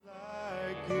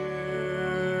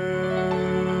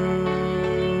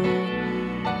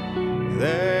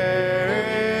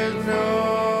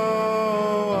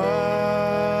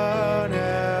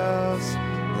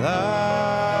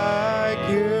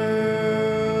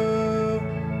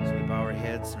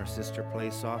sister play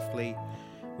softly.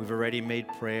 We've already made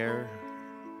prayer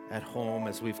at home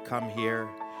as we've come here.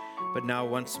 But now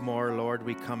once more, Lord,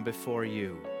 we come before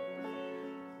you.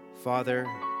 Father,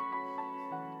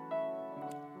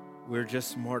 we're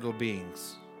just mortal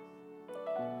beings.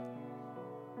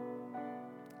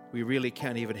 We really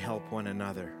can't even help one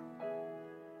another.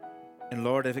 And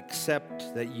Lord,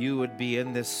 accept that you would be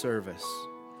in this service.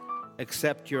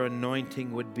 Accept your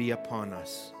anointing would be upon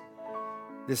us.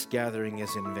 This gathering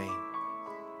is in vain.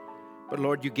 But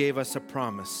Lord, you gave us a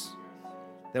promise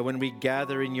that when we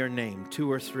gather in your name,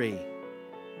 2 or 3,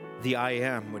 the I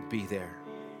am would be there.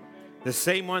 The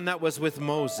same one that was with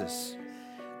Moses,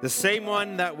 the same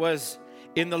one that was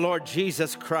in the Lord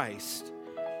Jesus Christ,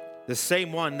 the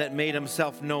same one that made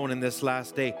himself known in this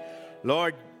last day.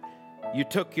 Lord, you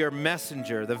took your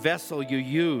messenger, the vessel you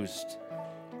used,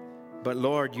 but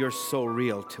Lord, you're so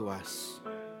real to us.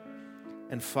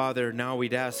 And Father, now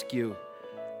we'd ask you,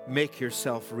 make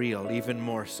yourself real even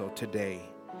more so today.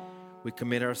 We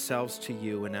commit ourselves to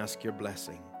you and ask your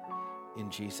blessing. In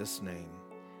Jesus' name,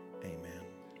 amen.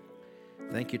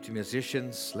 Thank you to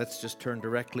musicians. Let's just turn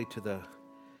directly to the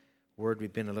word.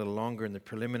 We've been a little longer in the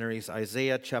preliminaries.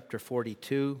 Isaiah chapter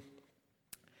 42.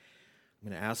 I'm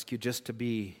going to ask you just to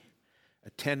be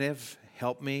attentive.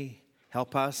 Help me,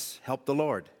 help us, help the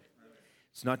Lord.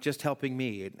 It's not just helping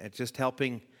me. It's just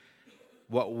helping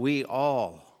what we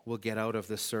all will get out of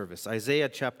this service. Isaiah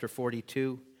chapter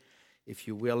 42. If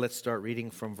you will, let's start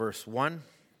reading from verse 1.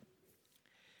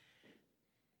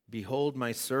 Behold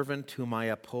my servant whom I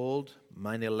uphold,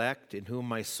 mine elect, in whom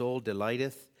my soul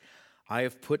delighteth. I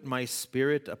have put my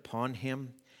spirit upon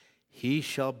him. He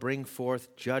shall bring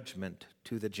forth judgment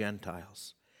to the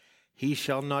Gentiles. He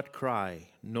shall not cry,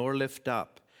 nor lift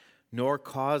up, nor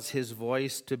cause his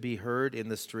voice to be heard in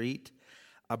the street.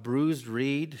 A bruised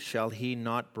reed shall he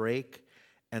not break,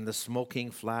 and the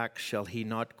smoking flax shall he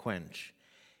not quench.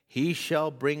 He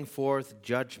shall bring forth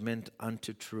judgment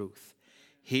unto truth.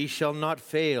 He shall not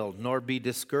fail, nor be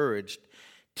discouraged,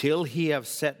 till he have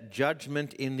set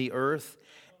judgment in the earth,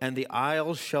 and the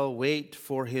isles shall wait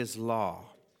for his law.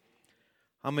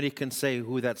 How many can say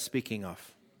who that's speaking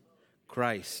of?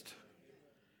 Christ.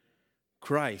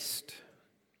 Christ.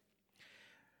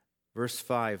 Verse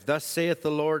 5. Thus saith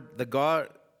God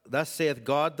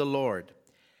the Lord,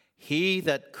 He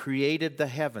that created the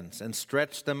heavens and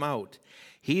stretched them out,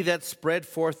 He that spread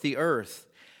forth the earth,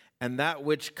 and that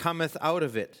which cometh out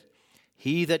of it,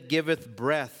 He that giveth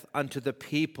breath unto the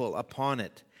people upon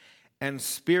it, and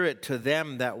spirit to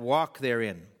them that walk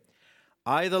therein.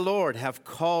 I, the Lord, have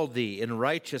called thee in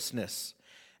righteousness,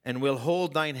 and will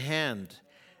hold thine hand,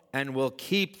 and will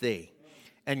keep thee,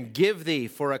 and give thee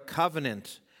for a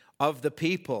covenant of the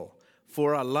people,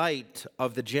 for a light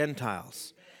of the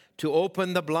Gentiles, to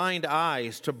open the blind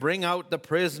eyes, to bring out the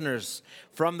prisoners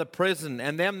from the prison,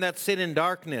 and them that sit in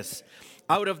darkness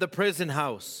out of the prison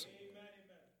house.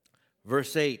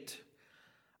 Verse 8,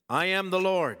 I am the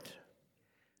Lord,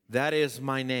 that is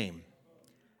my name,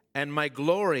 and my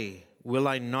glory will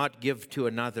I not give to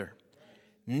another,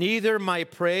 neither my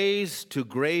praise to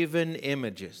graven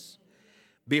images.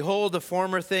 Behold, the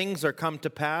former things are come to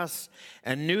pass,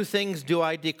 and new things do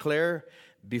I declare.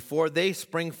 Before they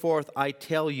spring forth, I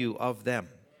tell you of them.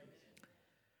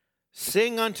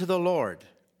 Sing unto the Lord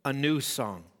a new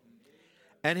song,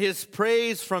 and his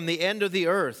praise from the end of the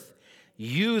earth,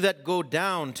 you that go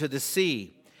down to the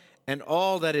sea, and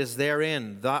all that is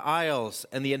therein, the isles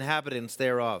and the inhabitants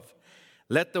thereof.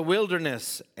 Let the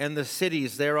wilderness and the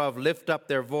cities thereof lift up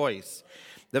their voice.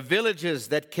 The villages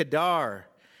that Kedar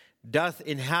doth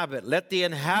inhabit, let the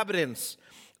inhabitants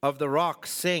of the rock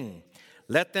sing.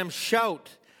 Let them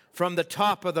shout from the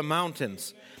top of the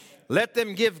mountains. Let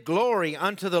them give glory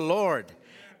unto the Lord,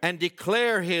 and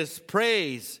declare his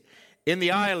praise in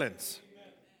the islands.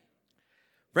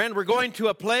 Friend, we're going to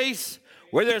a place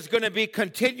where there's going to be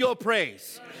continual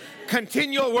praise,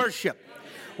 continual worship,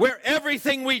 where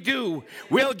everything we do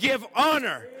will give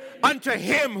honor unto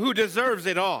him who deserves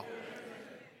it all.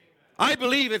 I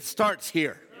believe it starts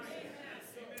here.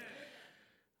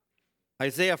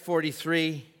 Isaiah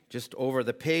 43, just over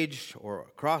the page or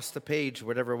across the page,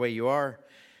 whatever way you are,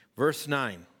 verse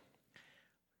 9.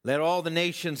 Let all the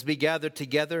nations be gathered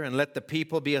together, and let the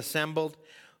people be assembled.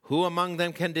 Who among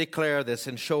them can declare this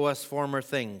and show us former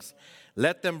things?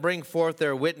 Let them bring forth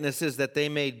their witnesses, that they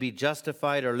may be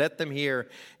justified, or let them hear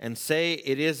and say,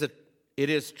 it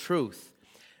is truth.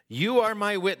 You are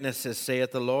my witnesses,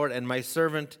 saith the Lord, and my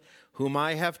servant whom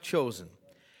I have chosen,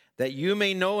 that you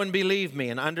may know and believe me,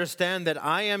 and understand that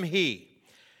I am he.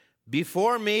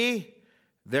 Before me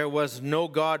there was no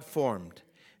God formed,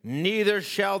 neither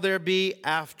shall there be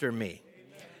after me.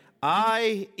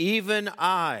 I, even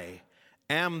I,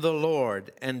 am the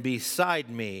Lord, and beside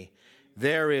me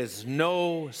there is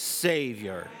no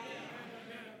Savior.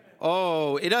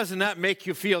 Oh, doesn't that make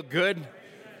you feel good?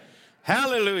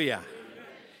 Hallelujah.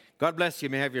 God bless you.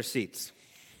 You may have your seats.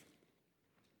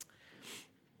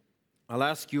 I'll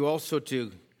ask you also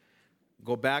to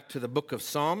go back to the book of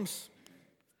Psalms,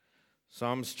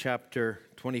 Psalms chapter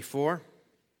 24.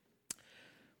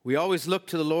 We always look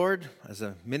to the Lord as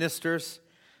ministers.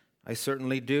 I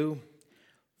certainly do,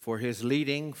 for His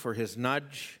leading, for His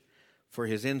nudge, for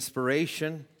His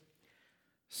inspiration.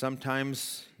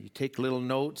 Sometimes you take little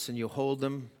notes and you hold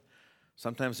them.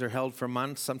 Sometimes they're held for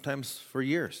months, sometimes for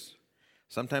years.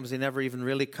 Sometimes they never even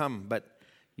really come, but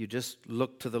you just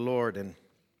look to the Lord. And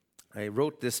I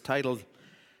wrote this title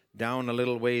down a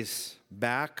little ways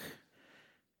back,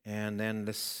 and then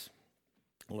a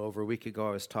little over a week ago,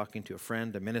 I was talking to a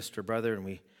friend, a minister brother, and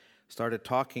we started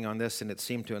talking on this, and it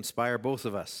seemed to inspire both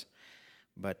of us.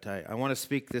 But I want to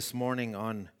speak this morning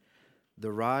on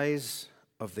the rise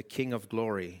of the King of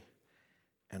Glory,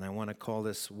 and I want to call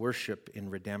this worship in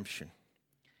redemption.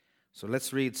 So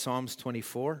let's read Psalms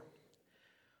 24.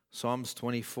 Psalms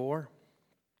 24.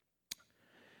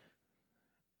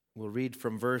 We'll read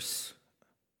from verse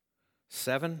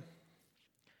 7.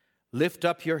 Lift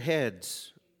up your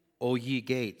heads, O ye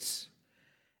gates,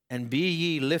 and be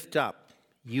ye lift up,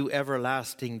 you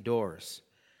everlasting doors,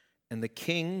 and the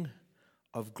King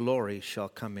of glory shall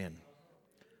come in.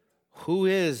 Who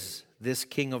is this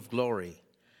King of glory?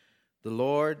 The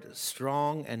Lord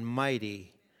strong and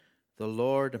mighty, the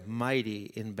Lord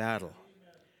mighty in battle.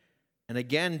 And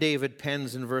again David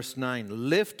pens in verse 9,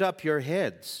 lift up your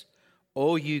heads,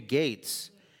 O you gates,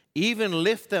 even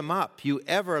lift them up, you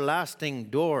everlasting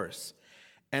doors,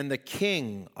 and the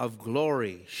King of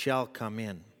glory shall come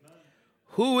in.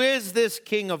 Who is this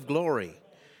King of glory?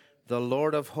 The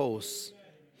Lord of hosts.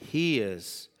 He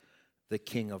is the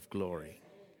King of glory.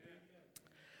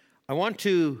 I want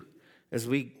to, as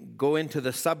we go into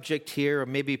the subject here,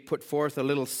 maybe put forth a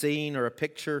little scene or a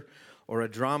picture or a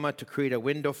drama to create a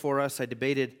window for us. I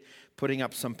debated putting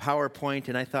up some PowerPoint,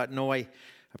 and I thought, no, I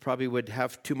probably would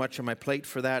have too much on my plate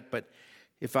for that. But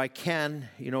if I can,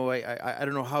 I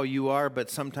don't know how you are, but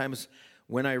sometimes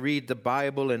when I read the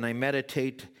Bible and I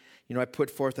meditate, I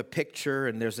put forth a picture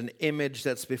and there's an image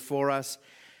that's before us.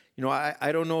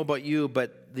 I don't know about you,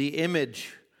 but the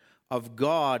image of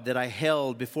God that I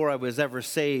held before I was ever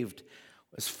saved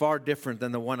was far different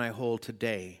than the one I hold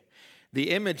today.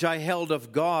 The image I held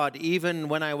of God even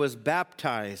when I was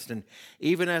baptized and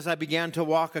even as I began to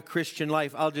walk a Christian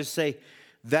life, I'll just say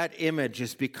that image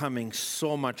is becoming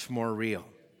so much more real.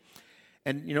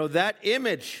 And that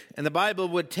image, and the Bible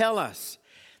would tell us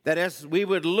that as we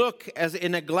would look as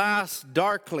in a glass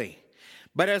darkly,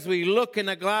 but as we look in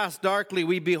a glass darkly,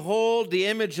 we behold the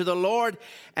image of the Lord,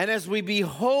 and as we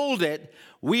behold it,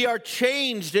 we are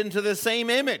changed into the same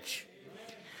image.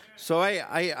 So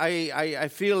I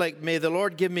feel like may the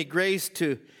Lord give me grace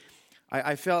to,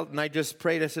 I felt and I just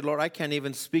prayed, I said, Lord, I can't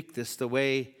even speak this the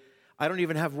way, I don't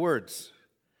even have words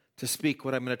to speak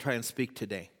what I'm going to try and speak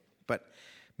today. But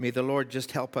may the Lord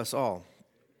just help us all.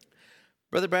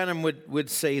 Brother Branham would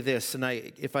say this, and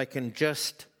if I can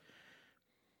just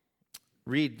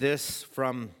read this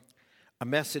from a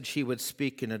message he would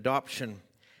speak in adoption.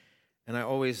 And I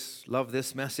always love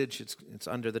this message. It's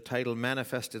under the title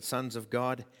Manifested Sons of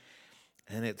God.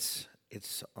 And it's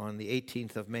on the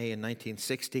 18th of May in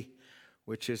 1960,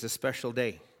 which is a special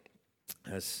day,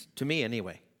 as to me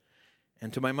anyway,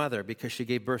 and to my mother because she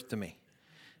gave birth to me.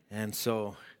 And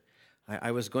so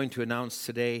I was going to announce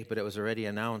today, but it was already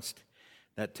announced,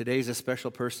 that today's a special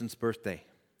person's birthday.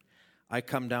 I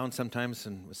come down sometimes,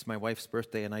 and it's my wife's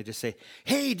birthday, and I just say,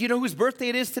 hey, do you know whose birthday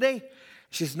it is today?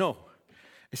 She says, no.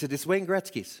 I said, it's Wayne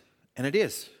Gretzky's. And it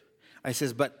is. I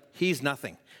says, but he's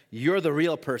nothing. You're the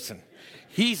real person.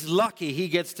 He's lucky he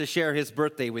gets to share his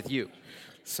birthday with you.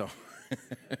 So,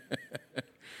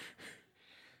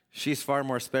 she's far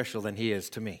more special than he is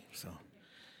to me. So,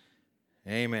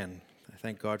 amen. I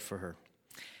thank God for her.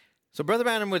 So, Brother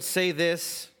Branham would say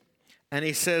this, and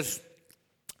he says,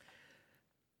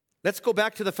 let's go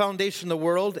back to the foundation of the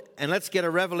world, and let's get a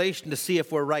revelation to see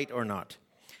if we're right or not.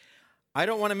 I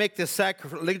don't want to make this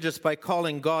sacrilegious by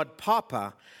calling God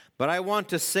Papa, but I want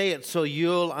to say it so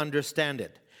you'll understand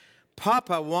it.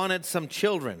 Papa wanted some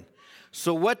children.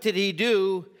 So what did he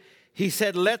do? He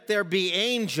said, let there be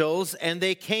angels, and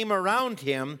they came around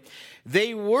him.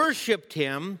 They worshiped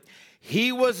him.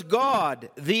 He was God,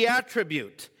 the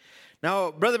attribute.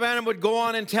 Now, Brother Branham would go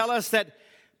on and tell us that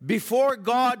before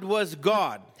God was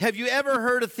God. Have you ever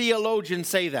heard a theologian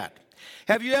say that?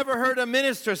 Have you ever heard a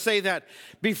minister say that?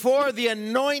 Before the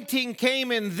anointing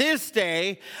came in this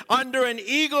day, under an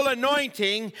eagle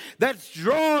anointing that's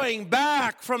drawing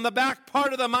back from the back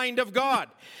part of the mind of God.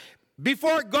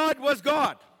 Before God was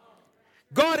God.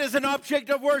 God is an object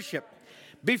of worship.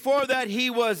 Before that, he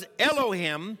was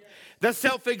Elohim, the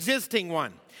self-existing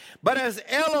one. But as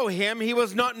Elohim, he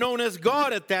was not known as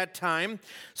God at that time.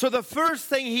 So the first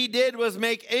thing he did was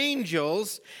make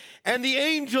angels. And the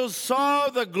angels saw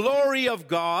the glory of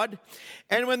God.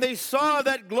 And when they saw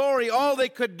that glory, all they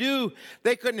could do,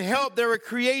 they couldn't help. They were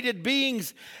created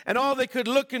beings. And all they could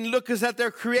look is at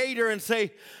their Creator and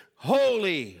say,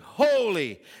 holy,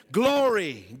 holy,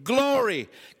 glory, glory,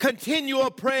 continual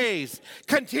praise,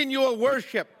 continual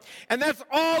worship. And that's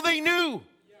all they knew.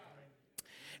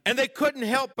 And they couldn't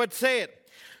help but say it.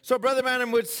 So Brother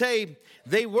Branham would say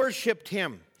they worshiped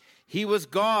him. He was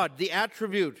God, the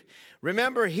attribute.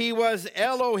 Remember, he was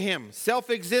Elohim,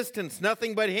 self-existence,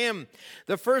 nothing but him.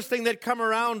 The first thing that come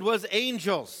around was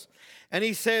angels. And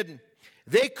he said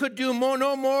they could do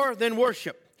no more than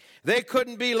worship. They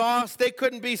couldn't be lost. They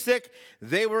couldn't be sick.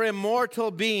 They were immortal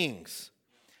beings.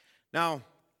 Now,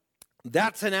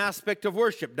 that's an aspect of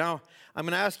worship. Now, I'm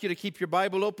going to ask you to keep your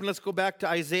Bible open. Let's go back to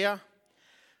Isaiah.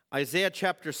 Isaiah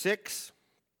chapter 6.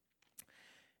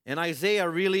 And Isaiah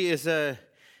really is a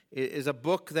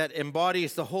book that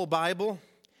embodies the whole Bible.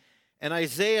 And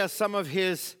Isaiah, some of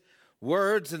his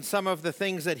words and some of the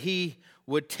things that he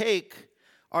would take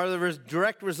are the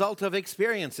direct result of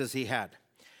experiences he had.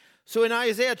 So in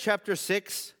Isaiah chapter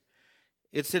 6,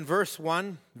 it's in verse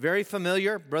 1, very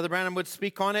familiar. Brother Branham would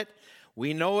speak on it.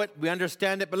 We know it, we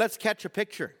understand it, but let's catch a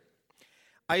picture.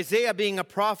 Isaiah, being a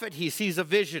prophet, he sees a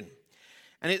vision.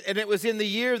 And it was in the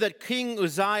year that King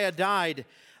Uzziah died.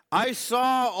 I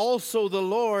saw also the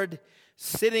Lord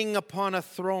sitting upon a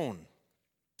throne,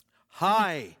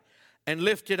 high and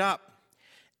lifted up,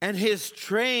 and his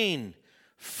train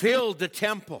filled the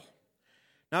temple.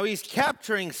 Now he's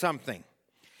capturing something.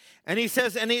 And he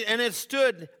says, and it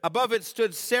stood, above it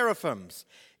stood seraphims.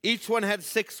 Each one had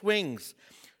 6 wings.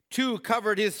 2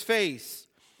 covered his face,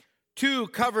 2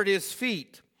 covered his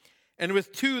feet, and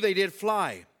with 2 they did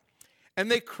fly. And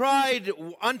they cried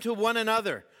unto one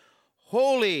another,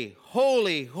 holy,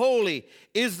 holy, holy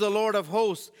is the Lord of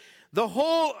hosts. The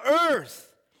whole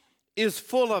earth is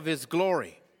full of his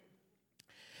glory.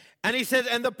 And he said,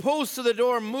 and the posts of the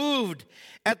door moved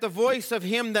at the voice of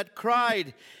him that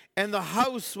cried, and the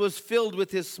house was filled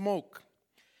with his smoke.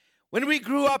 When we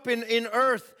grew up in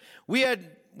earth,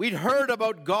 we'd heard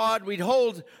about God, we'd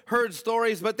heard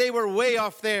stories, but they were way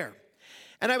off there.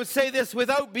 And I would say this,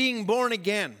 without being born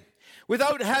again,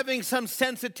 without having some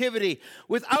sensitivity,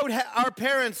 without our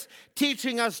parents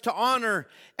teaching us to honor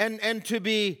and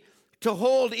to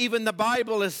hold even the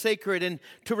Bible as sacred and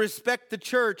to respect the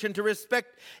church and to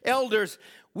respect elders,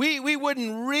 we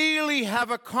wouldn't really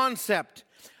have a concept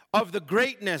of the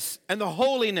greatness and the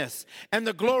holiness and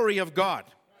the glory of God.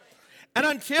 And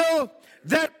until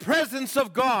that presence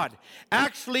of God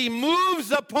actually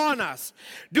moves upon us,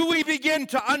 do we begin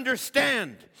to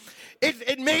understand.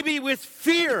 It may be with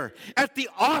fear at the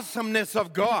awesomeness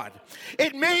of God.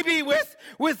 It may be with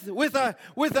a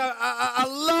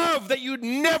love that you'd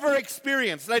never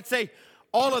experienced. I'd say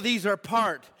all of these are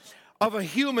part of a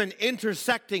human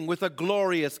intersecting with a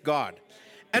glorious God,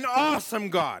 an awesome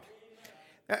God.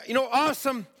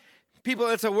 Awesome people,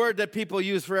 that's a word that people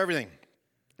use for everything.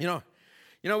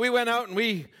 We went out and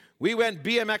we went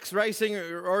BMX racing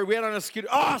or we went on a scooter.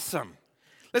 Awesome.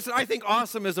 Listen, I think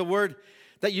awesome is a word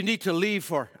that you need to leave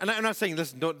for. And I'm not saying,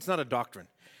 listen, it's not a doctrine.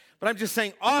 But I'm just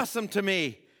saying awesome to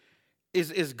me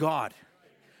is God.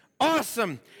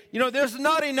 Awesome. There's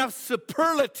not enough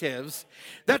superlatives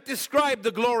that describe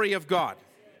the glory of God.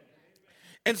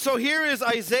 And so here is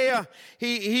Isaiah.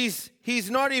 He's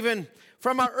not even,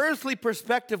 from our earthly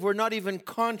perspective, we're not even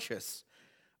conscious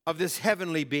of this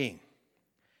heavenly being.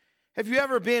 Have you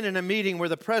ever been in a meeting where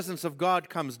the presence of God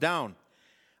comes down?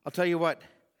 I'll tell you what,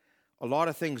 a lot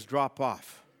of things drop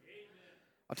off.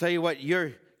 I'll tell you what,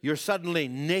 you're suddenly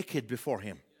naked before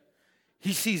him.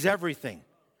 He sees everything.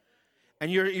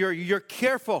 And you're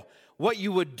careful what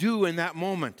you would do in that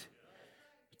moment.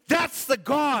 That's the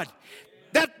God.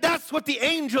 That's what the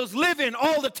angels live in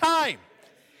all the time.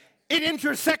 It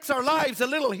intersects our lives a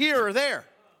little here or there.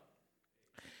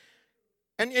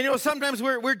 And sometimes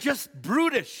we're just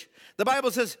brutish. The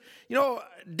Bible says,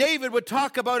 David would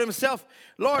talk about himself,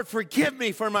 Lord, forgive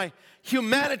me for my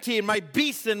humanity and my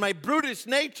beast and my brutish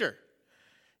nature.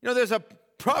 There's a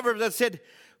proverb that said,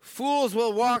 fools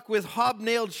will walk with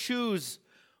hobnailed shoes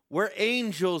where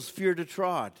angels fear to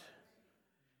trod.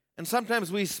 And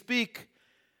sometimes we speak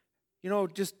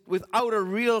just without a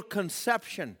real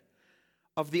conception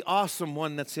of the awesome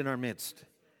one that's in our midst.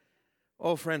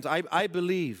 Oh, friends, I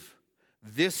believe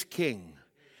this king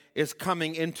is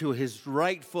coming into his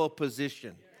rightful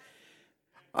position.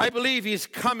 I believe he's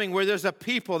coming where there's a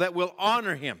people that will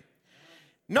honor him.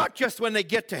 Not just when they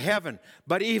get to heaven,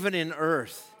 but even in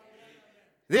earth.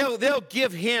 They'll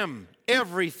give him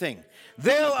everything.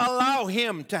 They'll allow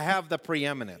him to have the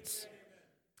preeminence.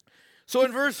 So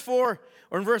in verse 4,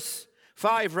 or in verse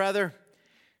 5 rather,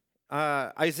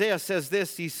 Isaiah says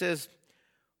this. He says,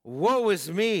 "Woe is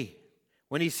me,"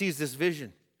 when he sees this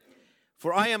vision.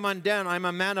 "For I am undone, I am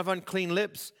a man of unclean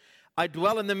lips. I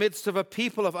dwell in the midst of a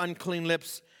people of unclean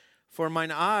lips, for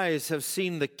mine eyes have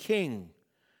seen the King,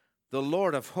 the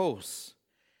Lord of hosts."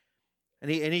 And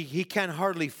he can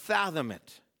hardly fathom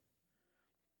it.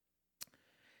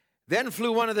 "Then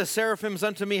flew one of the seraphims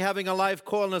unto me, having a live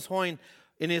coal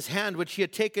in his hand, which he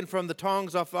had taken from the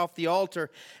tongs off the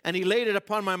altar. And he laid it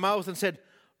upon my mouth and said,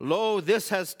 Lo, this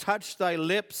has touched thy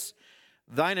lips.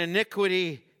 Thine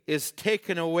iniquity is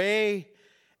taken away,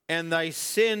 and thy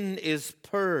sin is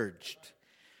purged."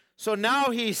 So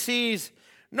now he sees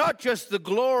not just the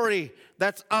glory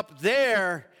that's up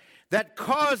there that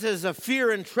causes a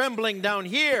fear and trembling down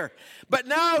here, but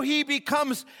now he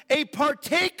becomes a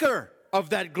partaker of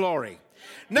that glory.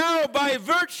 Now, by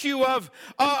virtue of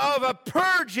a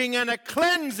purging and a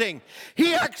cleansing,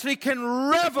 he actually can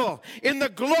revel in the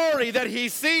glory that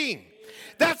he's seen.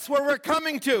 That's where we're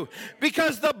coming to,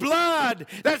 because the blood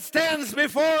that stands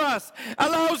before us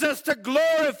allows us to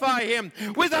glorify him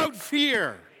without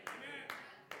fear.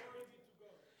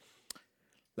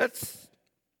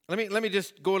 Let me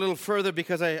just go a little further,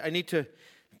 because I need to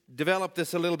develop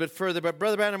this a little bit further. But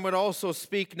Brother Branham would also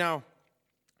speak now,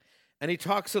 and he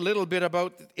talks a little bit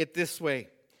about it this way.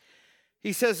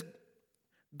 He says,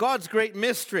 God's great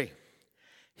mystery,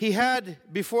 he had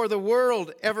before the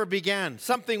world ever began.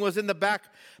 Something was in the back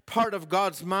part of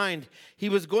God's mind. He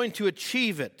was going to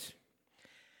achieve it.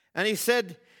 And he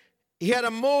said he had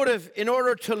a motive in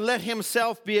order to let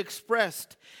himself be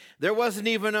expressed. There wasn't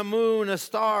even a moon, a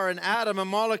star, an atom, a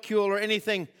molecule, or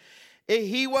anything.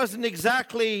 He wasn't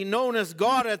exactly known as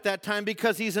God at that time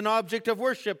because he's an object of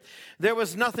worship. There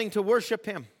was nothing to worship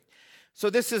him. So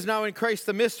this is now in Christ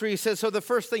the mystery. He says, so the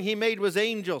first thing he made was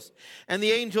angels, and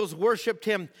the angels worshiped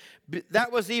him.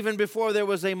 That was even before there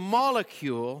was a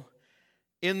molecule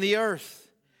in the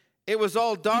earth. It was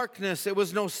all darkness. It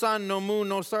was no sun, no moon,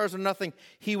 no stars, or nothing.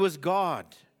 He was God.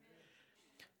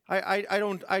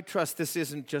 I trust this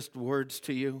isn't just words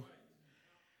to you.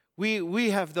 We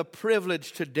have the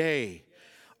privilege today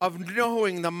of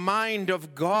knowing the mind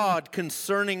of God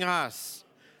concerning us.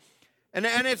 And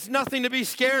it's nothing to be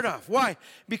scared of. Why?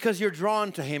 Because you're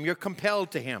drawn to him. You're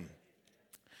compelled to him.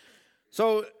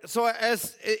 So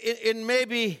as in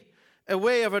maybe a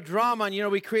way of a drama,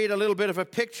 and we create a little bit of a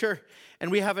picture,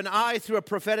 and we have an eye through a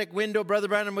prophetic window. Brother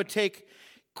Branham would take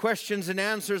questions and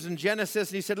answers in Genesis,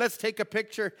 and he said, let's take a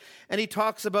picture. And he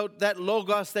talks about that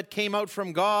Logos that came out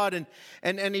from God,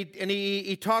 and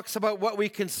he talks about what we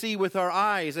can see with our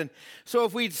eyes. And so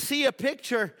if we'd see a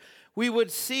picture, we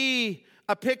would see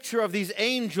a picture of these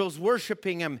angels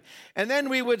worshiping him. And then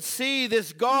we would see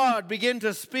this God begin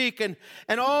to speak, and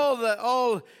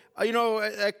a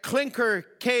clinker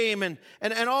came, and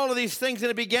all of these things,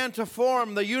 and it began to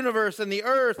form the universe and the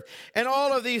earth and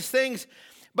all of these things.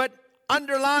 But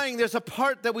underlying, there's a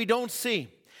part that we don't see.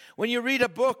 When you read a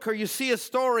book, or you see a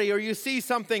story, or you see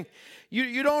something,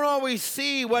 you don't always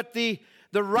see what the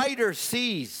writer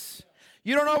sees.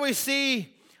 You don't always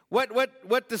see what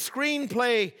the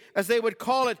screenplay, as they would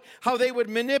call it, how they would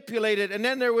manipulate it. And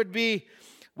then there would be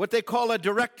what they call a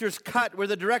director's cut, where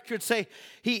the director would say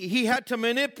he had to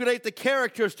manipulate the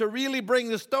characters to really bring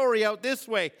the story out this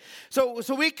way. So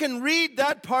we can read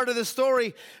that part of the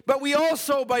story, but we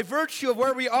also, by virtue of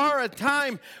where we are at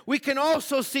time, we can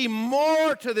also see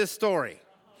more to this story.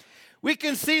 We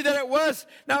can see that it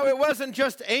wasn't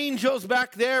just angels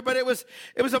back there, but it was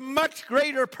a much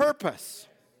greater purpose.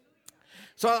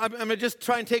 So I'm going to just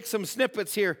try and take some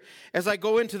snippets here as I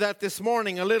go into that this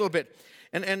morning a little bit.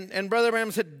 And Brother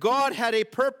Branham said, God had a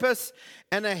purpose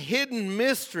and a hidden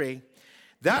mystery.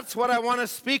 That's what I want to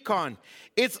speak on.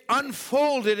 It's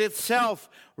unfolded itself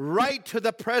right to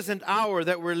the present hour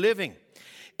that we're living.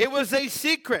 It was a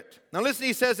secret. Now listen,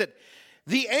 he says it.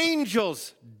 The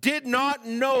angels did not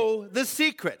know the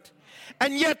secret,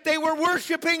 and yet they were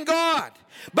worshiping God.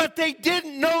 But they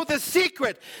didn't know the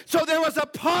secret. So there was a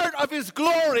part of his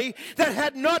glory that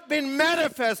had not been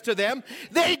manifest to them.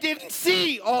 They didn't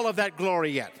see all of that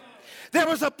glory yet. There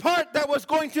was a part that was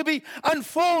going to be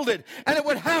unfolded, and it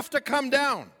would have to come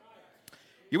down.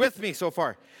 You with me so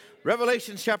far?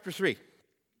 Revelation chapter 3.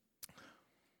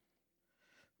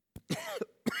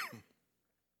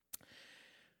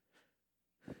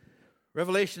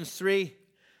 Revelation 3.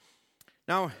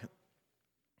 Now,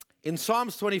 in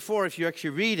Psalms 24, if you actually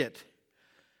read it,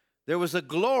 there was a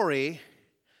glory,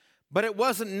 but it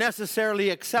wasn't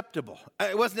necessarily acceptable.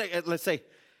 It wasn't, let's say,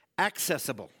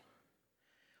 accessible.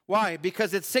 Why?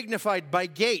 Because it's signified by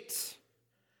gates,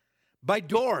 by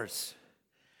doors.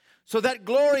 So that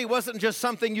glory wasn't just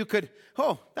something you could,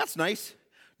 oh, that's nice.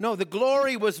 No, the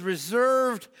glory was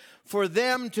reserved for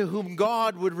them to whom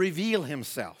God would reveal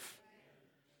himself.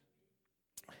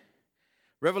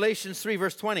 Revelation 3,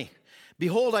 verse 20.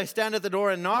 Behold, I stand at the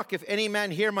door and knock. If any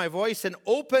man hear my voice and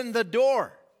open the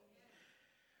door.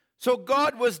 So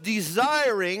God was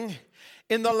desiring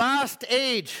in the last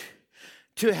age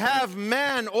to have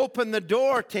man open the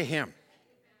door to him.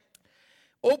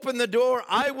 Open the door,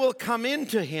 I will come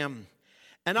into him,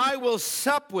 and I will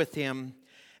sup with him,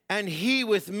 and he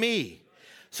with me.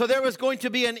 So there was going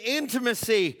to be an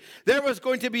intimacy. There was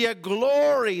going to be a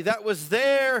glory that was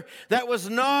there, that was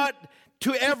not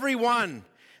to everyone,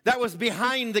 that was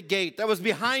behind the gate, that was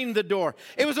behind the door.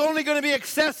 It was only going to be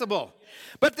accessible.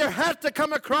 But there had to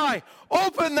come a cry,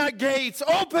 open the gates,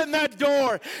 open that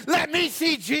door, let me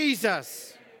see Jesus.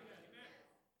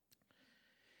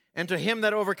 And to him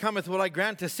that overcometh will I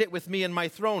grant to sit with me in my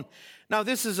throne. Now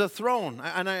this is a throne,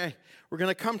 and we're going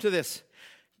to come to this.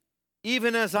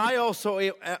 Even as I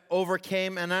also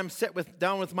overcame, and I'm set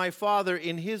down with my Father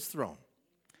in his throne.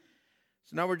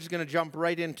 So now we're just going to jump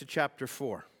right into chapter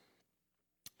 4.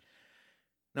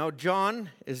 Now John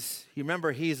is, you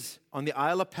remember, he's on the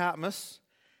Isle of Patmos.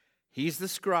 He's the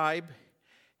scribe.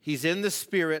 He's in the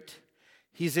Spirit.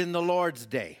 He's in the Lord's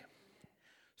day.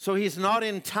 So he's not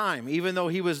in time, even though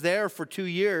he was there for 2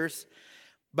 years.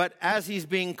 But as he's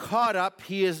being caught up,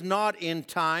 he is not in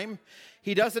time.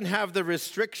 He doesn't have the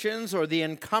restrictions or the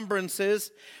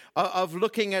encumbrances of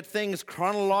looking at things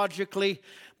chronologically,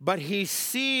 but he's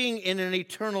seeing in an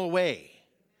eternal way.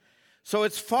 So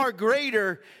it's far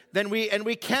greater than and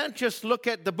we can't just look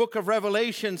at the book of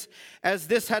Revelations as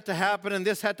this had to happen and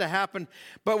this had to happen,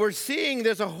 but we're seeing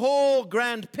there's a whole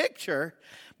grand picture,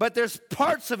 but there's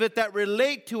parts of it that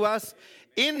relate to us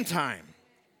in time.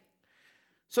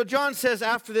 So John says,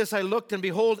 after this I looked, and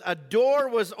behold, a door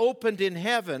was opened in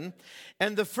heaven,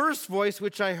 and the first voice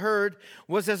which I heard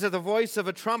was as of the voice of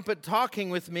a trumpet talking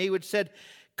with me, which said,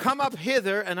 come up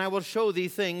hither, and I will show thee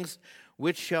things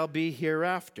which shall be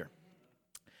hereafter.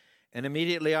 And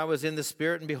immediately I was in the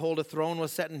Spirit, and behold, a throne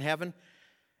was set in heaven,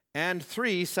 and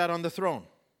 3 sat on the throne.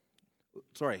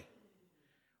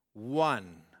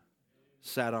 One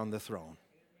sat on the throne.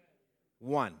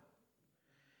 One.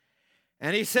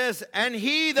 And he says, and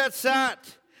he that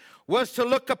sat was to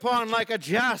look upon like a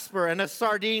jasper and a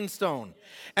sardine stone.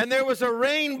 And there was a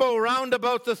rainbow round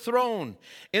about the throne,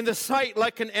 in the sight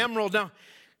like an emerald. Now,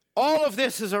 all of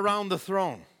this is around the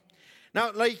throne.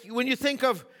 Now, like when you think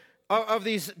of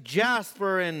these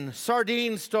jasper and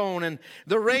sardine stone and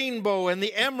the rainbow and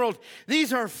the emerald,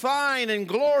 these are fine and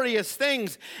glorious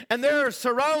things. And they're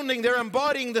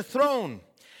embodying the throne.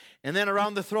 And then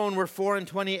around the throne were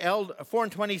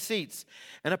 24 seats.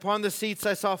 And upon the seats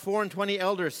I saw 24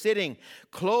 elders sitting,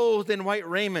 clothed in white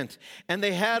raiment. And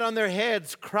they had on their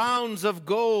heads crowns of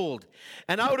gold.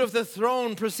 And out of the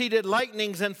throne proceeded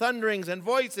lightnings and thunderings and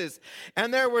voices.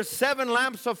 And there were 7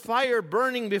 lamps of fire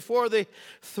burning before the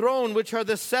throne, which are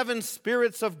the 7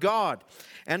 spirits of God.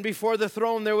 And before the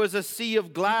throne there was a sea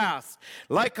of glass,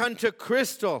 like unto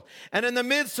crystal. And in the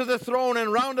midst of the throne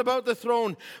and round about the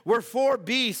throne were 4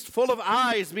 beasts full of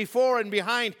eyes before and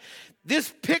behind.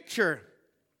 This picture,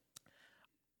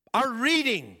 our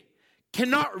reading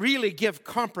cannot really give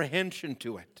comprehension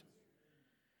to it.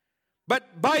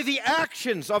 But by the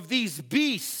actions of these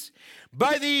beasts,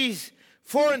 by these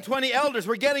 24 elders,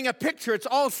 we're getting a picture. It's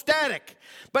all static.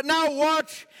 But now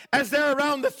watch as they're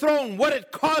around the throne, what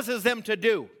it causes them to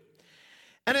do.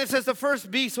 And it says the first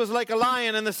beast was like a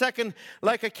lion, and the second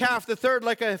like a calf, the third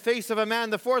like a face of a man.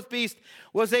 The fourth beast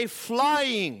was a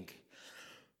flying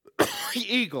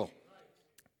eagle.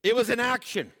 It was in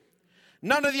action.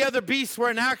 None of the other beasts were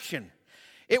in action.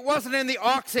 It wasn't in the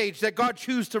ox age that God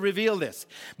chose to reveal this,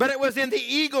 but it was in the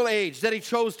eagle age that he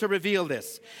chose to reveal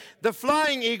this. The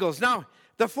flying eagles. Now,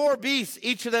 the 4 beasts,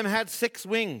 each of them had 6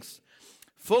 wings,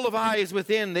 full of eyes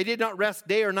within. They did not rest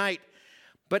day or night,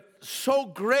 but so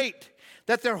great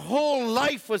that their whole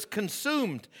life was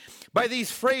consumed by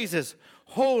these phrases,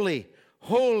 holy,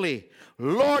 holy,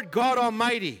 Lord God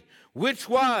Almighty, which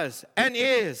was and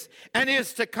is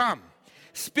to come.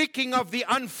 speaking of the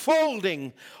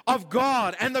unfolding of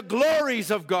God and the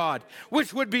glories of God,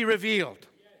 which would be revealed.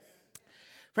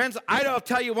 Friends, I'll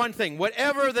tell you one thing.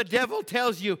 Whatever the devil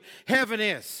tells you heaven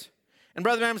is. And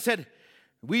Brother Branham said,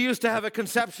 we used to have a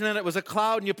conception and it was a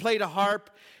cloud and you played a harp.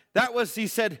 He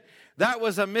said, that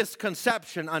was a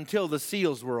misconception until the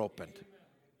seals were opened.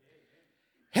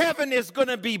 Heaven is going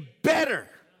to be better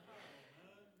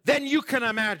than you can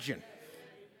imagine.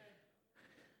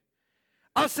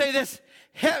 I'll say this.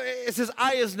 It says,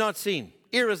 eye is not seen,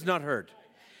 ear is not heard.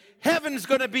 Heaven is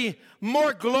going to be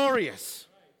more glorious.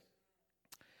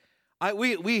 I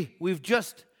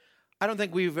don't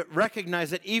think we've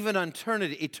recognized that even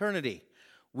eternity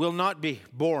will not be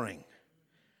boring.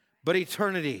 But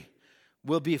eternity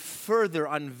will be further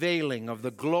unveiling of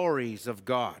the glories of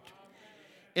God.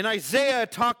 In Isaiah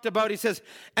it talked about, he says,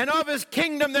 and of his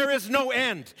kingdom there is no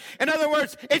end. In other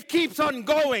words, it keeps on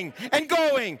going and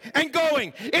going and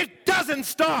going. It doesn't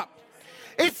stop.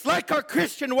 It's like our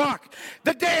Christian walk.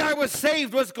 The day I was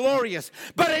saved was glorious,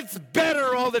 but it's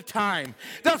better all the time.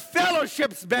 The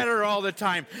fellowship's better all the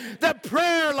time. The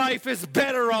prayer life is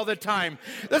better all the time.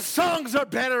 The songs are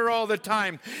better all the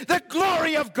time. The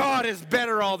glory of God is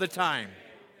better all the time.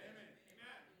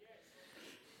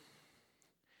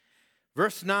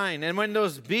 Verse 9, and when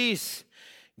those beasts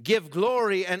give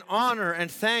glory and honor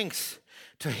and thanks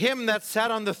to him that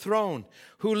sat on the throne,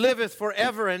 who liveth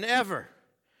forever and ever.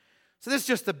 So this is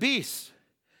just the beasts.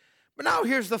 But now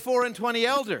here's the 24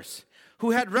 elders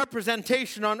who had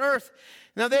representation on earth.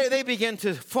 Now they begin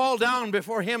to fall down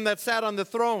before him that sat on the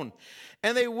throne.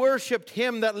 And they worshiped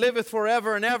him that liveth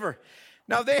forever and ever.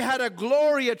 Now they had a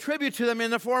glory attributed to them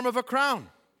in the form of a crown.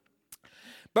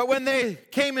 But when they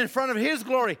came in front of his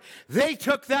glory, they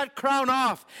took that crown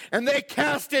off and they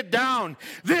cast it down.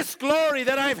 This glory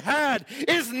that I've had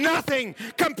is nothing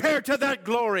compared to that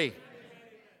glory.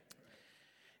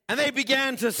 And they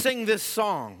began to sing this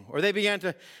song, or they began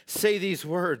to say these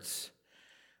words.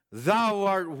 Thou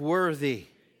art worthy,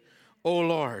 O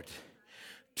Lord,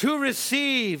 to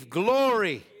receive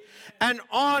glory and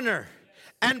honor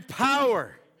and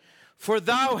power, for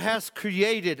thou hast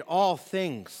created all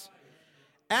things,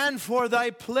 and for thy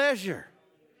pleasure,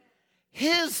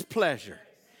 his pleasure,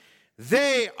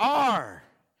 they are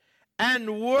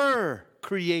and were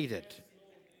created.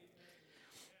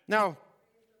 Now,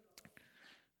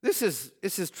 this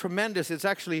is tremendous. It's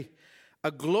actually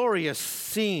a glorious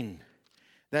scene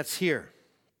that's here.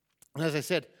 And as I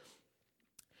said,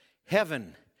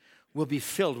 heaven will be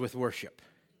filled with worship.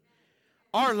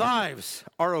 Our lives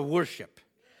are a worship.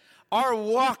 Our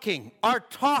walking, our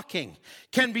talking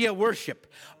can be a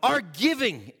worship. Our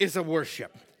giving is a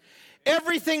worship.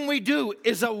 Everything we do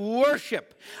is a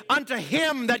worship unto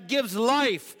him that gives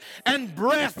life and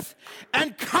breath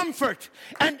and comfort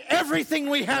and everything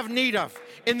we have need of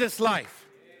in this life.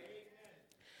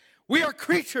 We are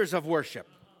creatures of worship.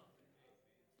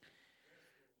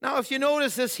 Now, if you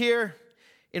notice this here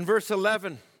in verse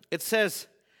 11, it says,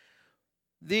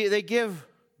 they give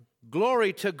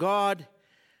glory to God,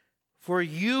 for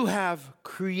you have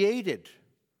created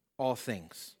all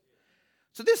things.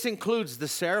 So this includes the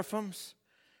seraphims,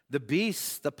 the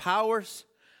beasts, the powers.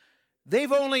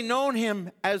 They've only known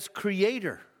him as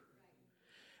creator.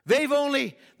 They're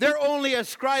only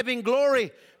ascribing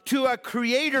glory to a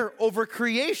creator over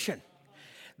creation.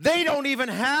 They don't even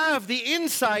have the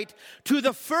insight to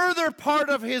the further part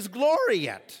of his glory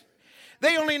yet.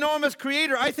 They only know him as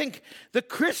creator. I think the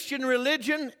Christian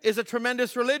religion is a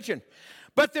tremendous religion.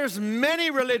 But there's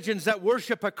many religions that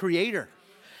worship a creator.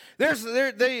 There's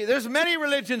many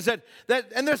religions that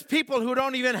and there's people who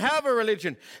don't even have a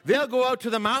religion. They'll go out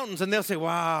to the mountains and they'll say,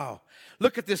 wow,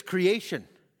 look at this creation.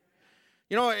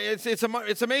 You know,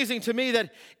 it's amazing to me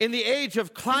that in the age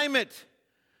of climate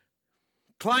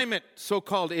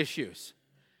so-called issues,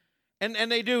 and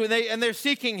they're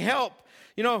seeking help,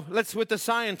 you know, with the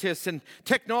scientists and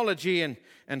technology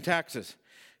and taxes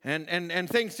and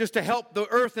things just to help the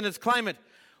earth and its climate.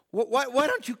 Why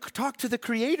don't you talk to the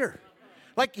Creator?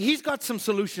 Like, he's got some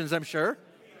solutions, I'm sure.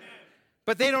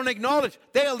 But they don't acknowledge.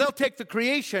 They'll take the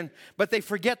creation, but they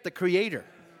forget the Creator.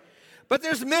 But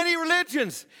there's many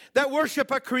religions that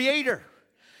worship a Creator.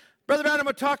 Brother Branham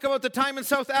would talk about the time in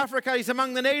South Africa. He's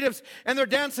among the natives, and they're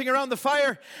dancing around the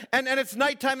fire. And it's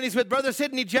nighttime, and he's with Brother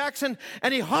Sidney Jackson,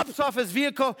 and he hops off his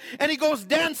vehicle, and he goes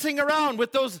dancing around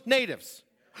with those natives.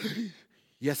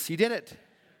 Yes, he did it.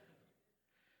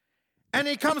 And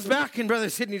he comes back, and Brother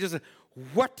Sidney just says,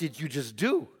 what did you just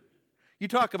do? You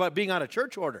talk about being out of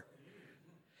church order.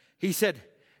 He said,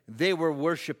 they were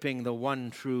worshiping the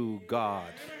one true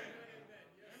God.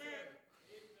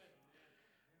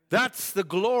 That's the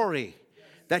glory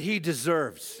that he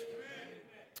deserves.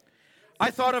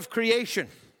 I thought of creation.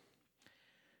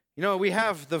 You know, we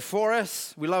have the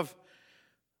forests, we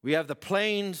have the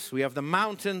plains, we have the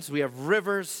mountains, we have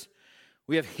rivers,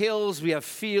 we have hills, we have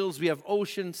fields, we have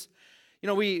oceans. You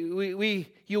know,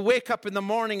 you wake up in the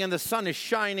morning and the sun is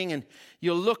shining and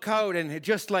you look out and it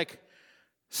just like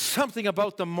something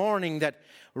about the morning that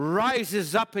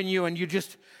rises up in you and you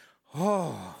just,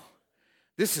 oh,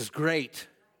 this is great.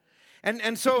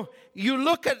 And so you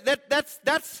look at that,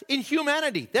 that's in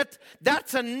humanity.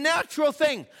 That's a natural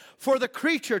thing for the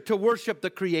creature to worship the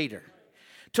Creator,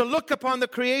 to look upon the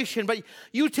creation. But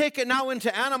you take it now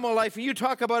into animal life, and you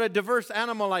talk about a diverse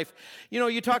animal life. You know,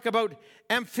 you talk about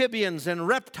amphibians and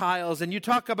reptiles, and you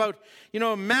talk about, you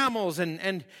know, mammals,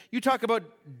 and you talk about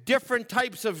different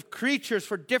types of creatures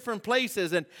for different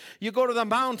places. And you go to the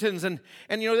mountains, and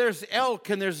you know, there's elk,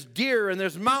 and there's deer, and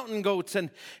there's mountain goats, and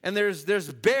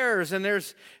there's bears, and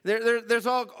there's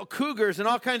all cougars, and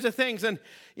all kinds of things. And,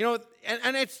 you know,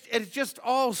 and it's just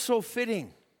all so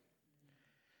fitting.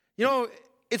 You know,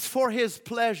 it's for His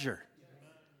pleasure.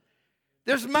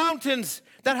 There's mountains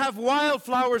that have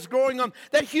wildflowers growing on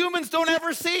that humans don't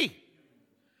ever see.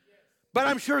 But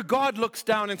I'm sure God looks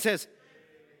down and says,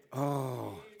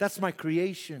 oh, that's my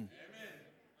creation.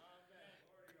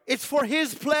 It's for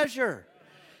His pleasure.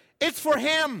 It's for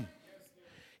Him.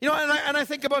 You know, and I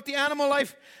think about the animal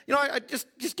life. You know, I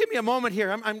just give me a moment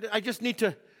here. I just need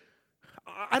to,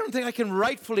 I don't think I can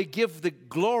rightfully give the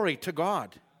glory to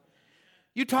God.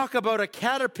 You talk about a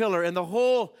caterpillar and the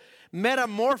whole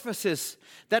metamorphosis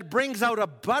that brings out a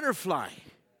butterfly.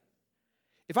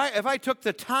 If I took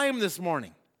the time this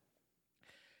morning,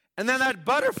 and then that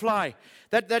butterfly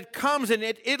that comes and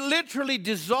it literally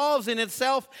dissolves in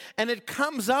itself and it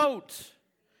comes out,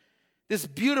 this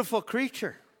beautiful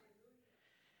creature.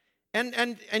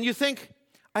 And you think,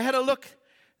 I had a look,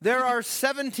 there are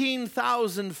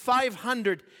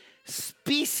 17,500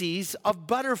 species of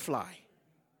butterfly.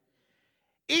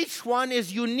 Each one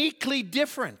is uniquely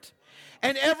different.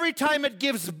 And every time it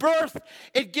gives birth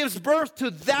to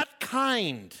that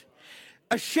kind.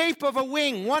 A shape of a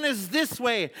wing. One is this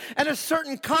way. And a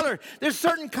certain color. There's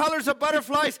certain colors of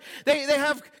butterflies. They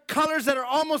have colors that are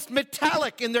almost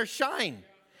metallic in their shine.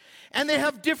 And they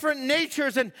have different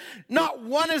natures, and not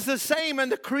one is the same. And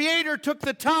the Creator took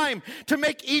the time to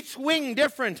make each wing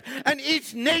different and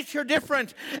each nature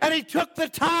different. And He took the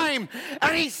time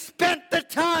and He spent the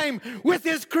time with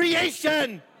His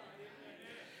creation.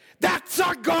 That's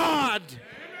our God.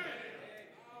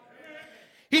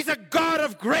 He's a God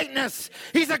of greatness.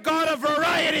 He's a God of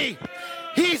variety.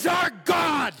 He's our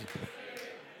God.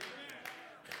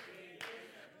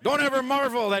 Don't ever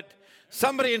marvel that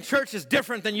somebody in church is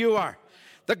different than you are.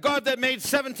 The God that made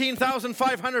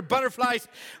 17,500 butterflies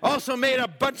also made a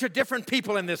bunch of different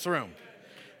people in this room.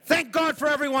 Thank God for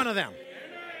every one of them.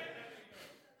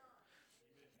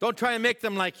 Don't try and make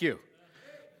them like you.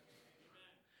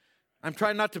 I'm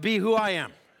trying not to be who I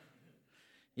am.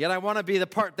 Yet I want to be the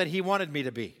part that He wanted me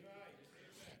to be.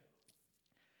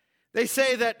 They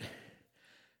say that,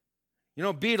 you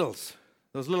know, beetles,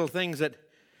 those little things that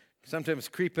sometimes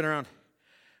creeping around,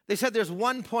 they said there's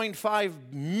 1.5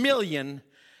 million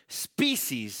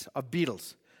species of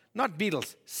beetles. Not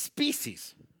beetles,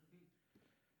 species.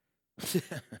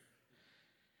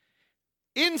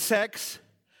 Insects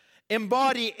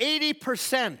embody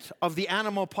 80% of the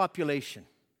animal population.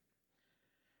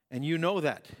 And you know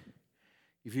that.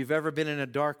 If you've ever been in a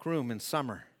dark room in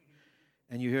summer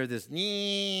and you hear this, I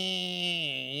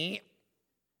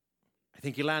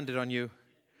think he landed on you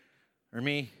or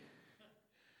me.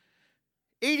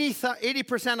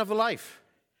 80% of the life.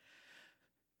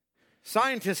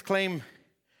 Scientists claim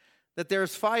that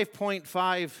there's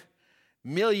 5.5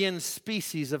 million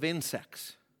species of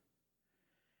insects.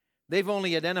 They've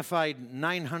only identified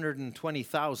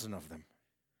 920,000 of them.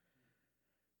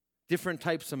 Different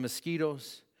types of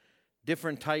mosquitoes,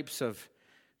 different types of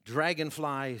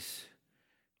dragonflies,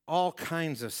 all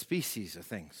kinds of species of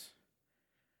things.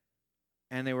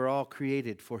 And they were all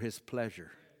created for His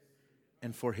pleasure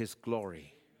and for His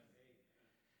glory.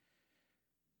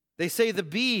 They say the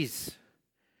bees,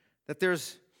 that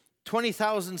there's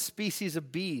 20,000 species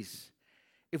of bees.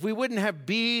 If we wouldn't have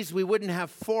bees, we wouldn't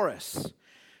have forests.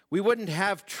 We wouldn't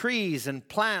have trees and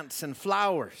plants and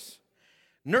flowers.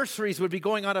 Nurseries would be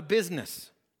going out of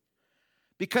business.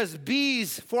 Because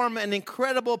bees form an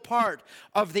incredible part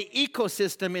of the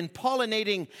ecosystem in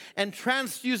pollinating and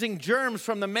transfusing germs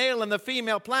from the male and the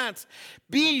female plants.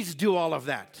 Bees do all of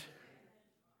that.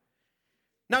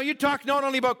 Now you talk not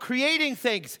only about creating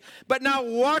things, but now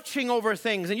watching over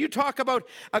things. And you talk about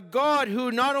a God who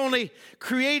not only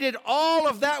created all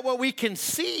of that what we can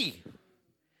see,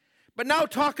 but now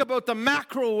talk about the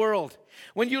macro world.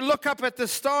 When you look up at the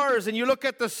stars and you look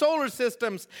at the solar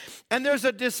systems, and there's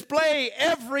a display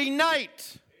every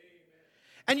night,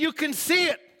 and you can see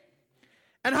it.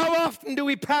 And how often do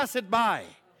we pass it by?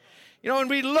 You know,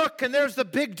 and we look, and there's the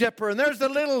Big Dipper, and there's the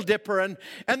Little Dipper, and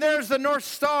there's the North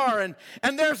Star, and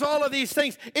there's all of these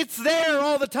things. It's there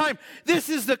all the time. This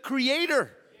is the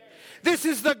Creator. This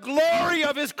is the glory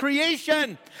of His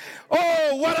creation.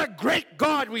 Oh, what a great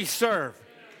God we serve.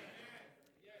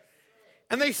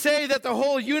 And they say that the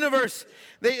whole universe,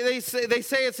 they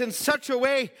say it's in such a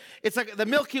way, it's like the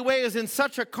Milky Way is in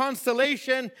such a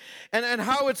constellation, and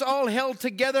how it's all held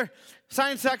together.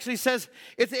 Science actually says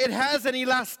it has an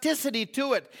elasticity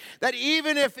to it, that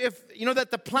even if you know,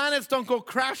 that the planets don't go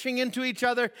crashing into each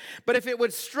other, but if it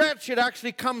would stretch, it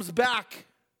actually comes back,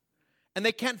 and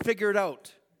they can't figure it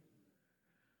out.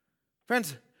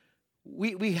 Friends,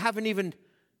 we haven't even,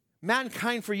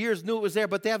 mankind for years knew it was there,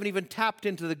 but they haven't even tapped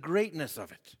into the greatness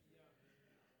of it.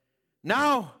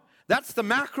 Now, that's the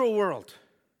macro world.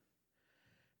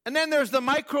 And then there's the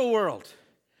micro world.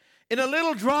 In a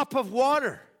little drop of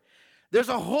water, there's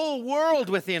a whole world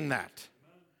within that.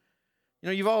 You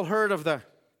know, you've all heard of the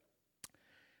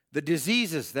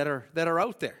diseases that are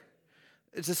out there.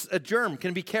 It's a germ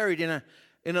can be carried in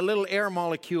a little air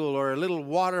molecule or a little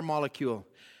water molecule.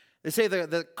 They say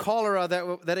the cholera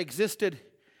that existed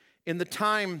in the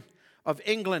time of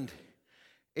England,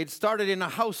 it started in a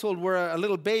household where a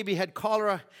little baby had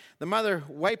cholera. The mother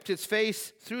wiped its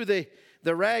face, threw the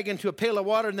rag into a pail of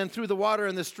water, and then threw the water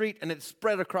in the street, and it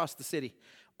spread across the city,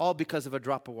 all because of a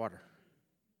drop of water.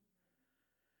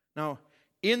 Now,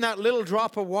 in that little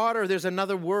drop of water, there's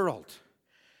another world.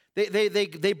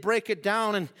 They break it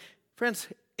down, and friends,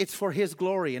 it's for His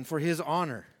glory and for His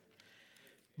honor.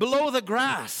 Below the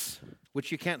grass,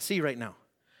 which you can't see right now,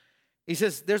 He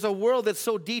says there's a world that's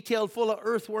so detailed, full of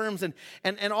earthworms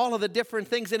and all of the different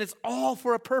things, and it's all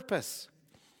for a purpose.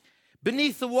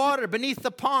 Beneath the water, beneath the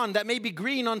pond that may be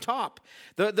green on top,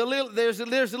 there's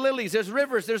the lilies, there's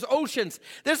rivers, there's oceans.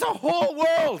 There's a whole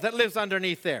world that lives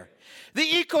underneath there. The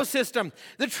ecosystem,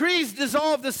 the trees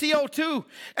dissolve the CO2,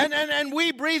 and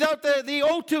we breathe out the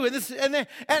O2, and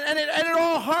it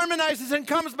all harmonizes and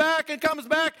comes back,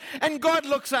 and God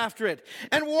looks after it.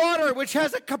 And water, which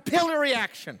has a capillary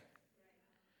action.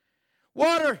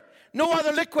 Water, no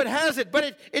other liquid has it,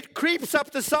 but it creeps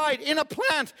up the side in a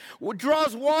plant,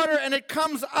 draws water, and it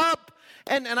comes up.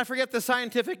 And I forget the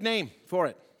scientific name for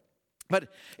it. But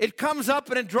it comes up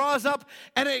and it draws up,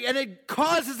 and it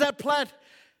causes that plant.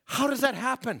 How does that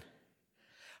happen?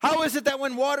 How is it that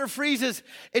when water freezes,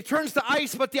 it turns to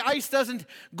ice, but the ice doesn't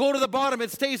go to the bottom,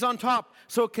 it stays on top,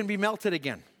 so it can be melted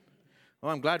again?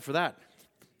 Well, I'm glad for that.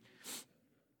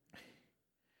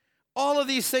 All of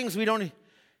these things we don't...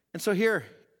 And so here,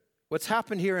 what's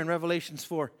happened here in Revelations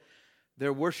 4,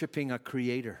 they're worshiping a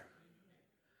creator.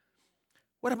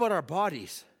 What about our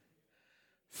bodies?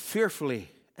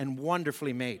 Fearfully and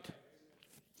wonderfully made.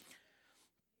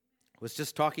 I was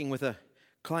just talking with a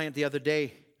client the other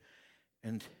day,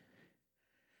 and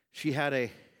she had a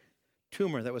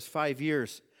tumor that was 5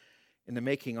 years in the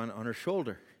making on her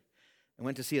shoulder. I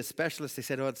went to see a specialist. They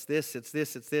said, oh, it's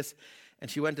this. And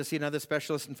she went to see another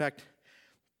specialist. In fact,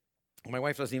 my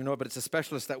wife doesn't even know it, but it's a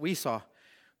specialist that we saw,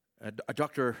 a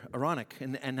Dr. Aronik,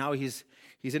 and now he's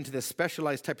into this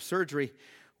specialized type of surgery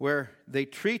where they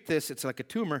treat this. It's like a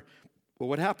tumor. But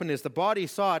what happened is the body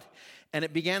saw it, and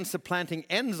it began supplanting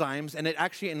enzymes, and it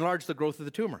actually enlarged the growth of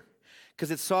the tumor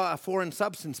because it saw a foreign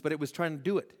substance, but it was trying to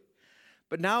do it.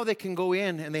 But now they can go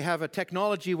in, and they have a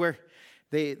technology where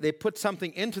they put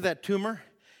something into that tumor.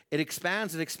 It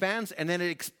expands, and then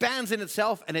it expands in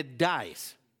itself, and it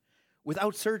dies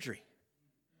without surgery.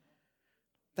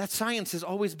 That science has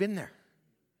always been there.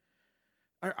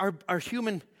 Our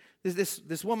human,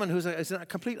 this woman who's a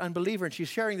complete unbeliever, and she's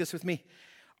sharing this with me.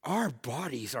 Our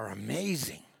bodies are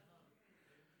amazing.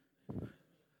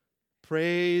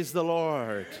 Praise the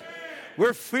Lord.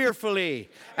 We're fearfully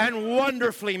and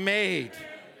wonderfully made.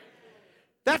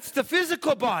 That's the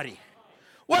physical body.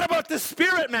 What about the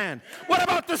spirit man? What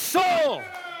about the soul?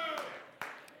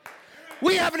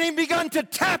 We haven't even begun to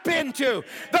tap into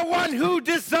the one who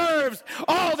deserves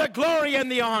all the glory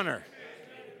and the honor.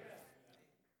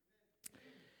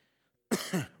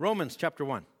 Romans chapter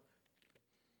 1.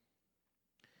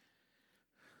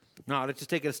 Now, let's just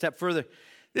take it a step further.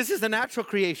 This is the natural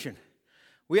creation.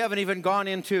 We haven't even gone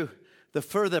into the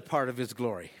further part of His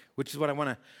glory, which is what I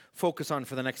want to focus on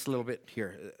for the next little bit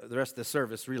here, the rest of the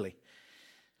service, really.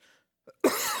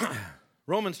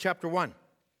 Romans chapter 1,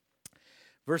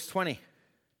 verse 20.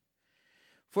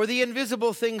 For the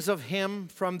invisible things of him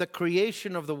from the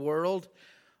creation of the world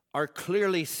are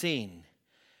clearly seen,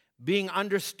 being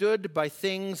understood by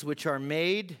things which are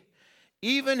made,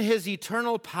 even his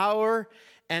eternal power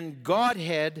and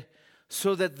Godhead,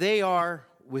 so that they are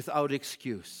without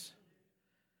excuse.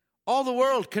 All the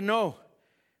world can know.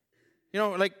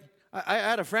 Like I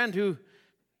had a friend who,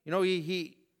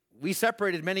 we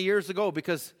separated many years ago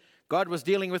because God was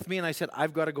dealing with me, and I said,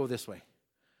 I've got to go this way.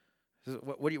 He said,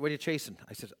 what are you chasing?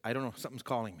 I said, I don't know, something's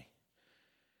calling me.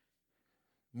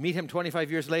 Meet him 25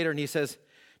 years later, and he says,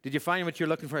 did you find what you're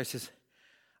looking for?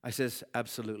 I says,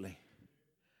 absolutely.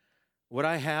 What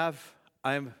I have,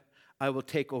 I will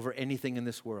take over anything in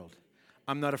this world.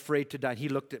 I'm not afraid to die. He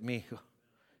looked at me, and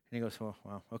he goes, oh,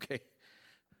 wow, okay.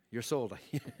 You're sold.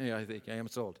 Yeah, I think I am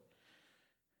sold.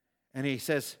 And he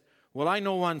says, well, I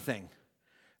know one thing.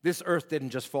 This earth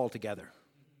didn't just fall together.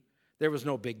 There was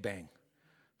no Big Bang.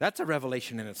 That's a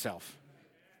revelation in itself.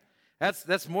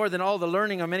 That's more than all the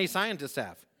learning of many scientists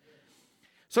have.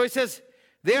 So he says,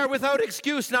 they are without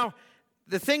excuse. Now,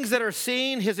 the things that are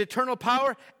seen, his eternal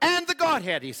power, and the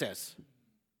Godhead, he says.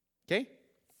 Okay?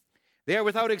 They are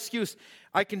without excuse.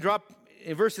 I can drop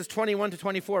in verses 21 to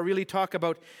 24, really talk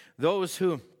about those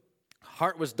who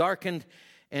heart was darkened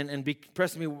and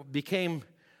became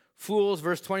fools.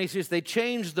 Verse 23 says, they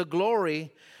changed the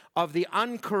glory of the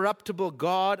uncorruptible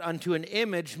God unto an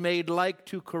image made like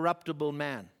to corruptible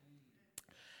man.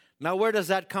 Now, where does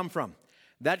that come from?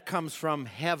 That comes from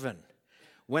heaven.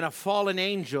 When a fallen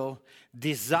angel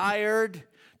desired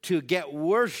to get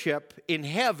worship in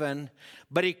heaven,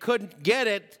 but he couldn't get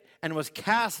it and was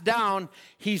cast down,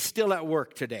 he's still at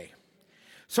work today.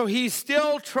 So he's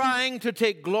still trying to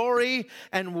take glory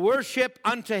and worship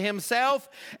unto himself,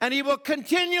 and he will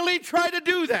continually try to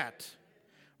do that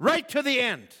right to the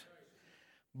end.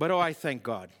 But oh, I thank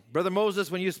God. Brother Moses,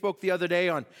 when you spoke the other day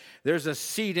on there's a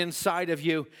seed inside of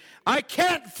you, I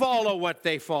can't follow what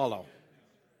they follow.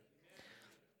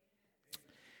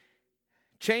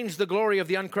 Change the glory of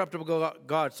the uncorruptible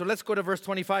God. So let's go to verse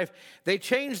 25. They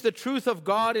changed the truth of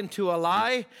God into a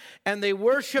lie, and they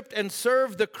worshiped and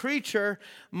served the creature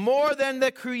more than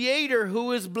the Creator,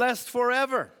 who is blessed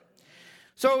forever.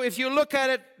 So if you look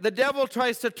at it, the devil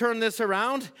tries to turn this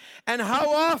around, and how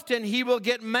often he will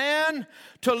get man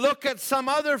to look at some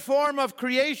other form of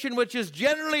creation, which is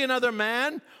generally another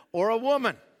man or a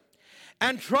woman,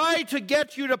 and try to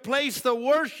get you to place the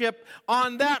worship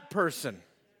on that person.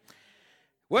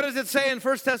 What does it say in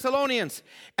 1 Thessalonians?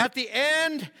 At the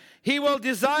end, he will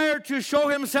desire to show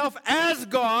himself as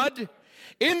God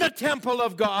in the temple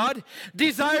of God,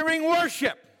 desiring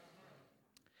worship.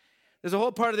 There's a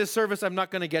whole part of this service I'm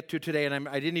not going to get to today, and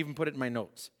I didn't even put it in my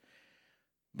notes.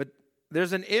 But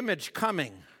there's an image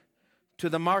coming to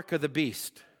the mark of the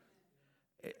beast.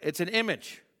 It's an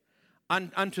image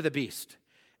unto the beast,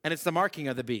 and it's the marking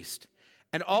of the beast.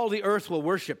 And all the earth will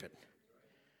worship it.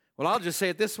 Well, I'll just say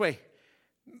it this way.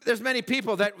 There's many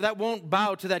people that won't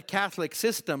bow to that Catholic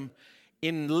system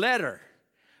in letter,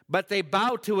 but they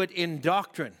bow to it in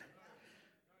doctrine,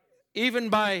 even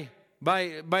by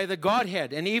the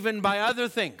Godhead and even by other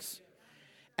things.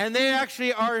 And they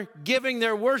actually are giving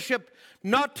their worship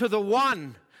not to the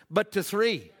one, but to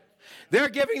three. They're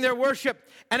giving their worship,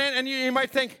 and you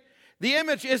might think, the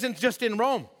image isn't just in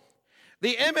Rome.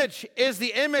 The image is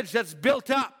the image that's built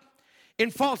up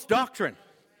in false doctrine.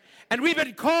 And we've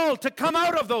been called to come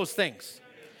out of those things.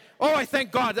 Oh, I thank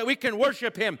God that we can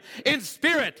worship him in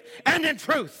spirit and in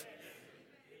truth.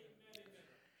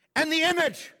 And the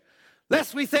image,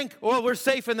 lest we think, oh, we're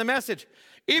safe in the message.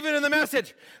 Even in the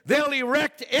message, they'll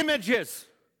erect images.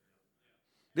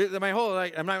 I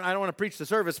don't want to preach the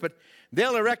service, but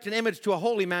they'll erect an image to a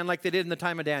holy man like they did in the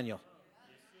time of Daniel.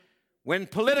 When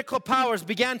political powers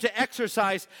began to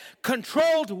exercise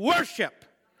controlled worship,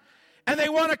 and they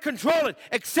want to control it,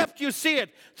 except you see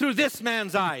it through this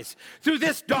man's eyes, through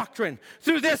this doctrine,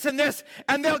 through this,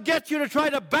 and they'll get you to try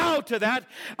to bow to that.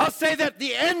 I'll say that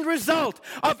the end result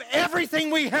of everything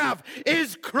we have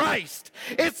is Christ.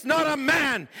 It's not a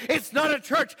man. It's not a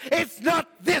church. It's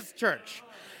not this church.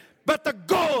 But the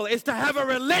goal is to have a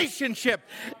relationship,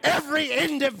 every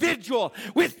individual,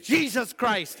 with Jesus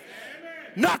Christ.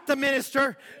 Not the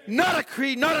minister, not a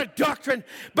creed, not a doctrine,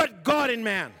 but God in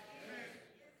man.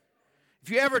 If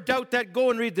you ever doubt that,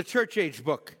 go and read the Church Age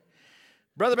book.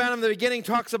 Brother Branham in the beginning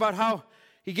talks about how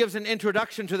he gives an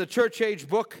introduction to the Church Age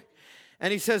book.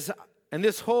 And he says, and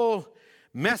this whole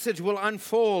message will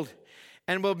unfold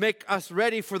and will make us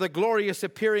ready for the glorious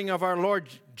appearing of our Lord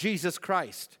Jesus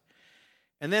Christ.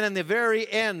 And then in the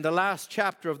very end, the last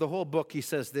chapter of the whole book, he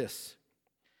says this: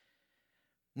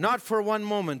 "Not for one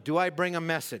moment do I bring a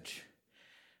message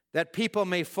that people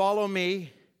may follow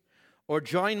me or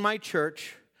join my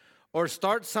church or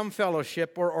start some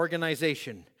fellowship or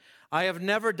organization. I have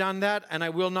never done that, and I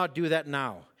will not do that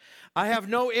now. I have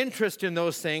no interest in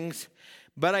those things,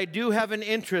 but I do have an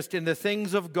interest in the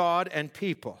things of God and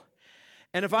people.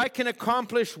 And if I can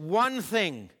accomplish one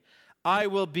thing, I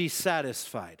will be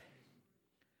satisfied."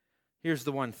 Here's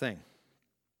the one thing: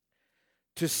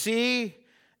 to see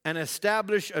and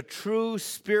establish a true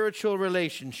spiritual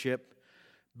relationship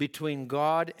between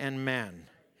God and man,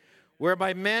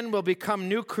 whereby men will become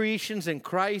new creations in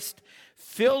Christ,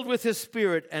 filled with His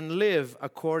Spirit, and live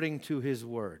according to His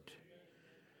Word.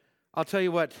 I'll tell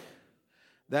you what,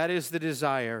 that is the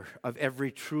desire of every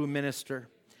true minister,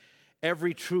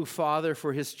 every true father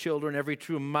for his children, every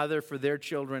true mother for their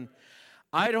children.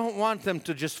 I don't want them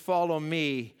to just follow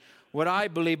me, what I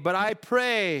believe, but I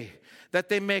pray that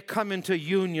they may come into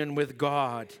union with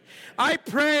God. I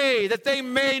pray that they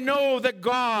may know the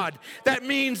God that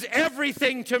means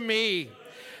everything to me.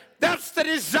 That's the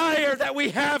desire that we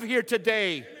have here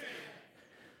today.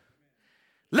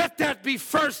 Let that be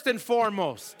first and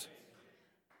foremost.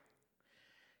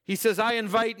 He says, "I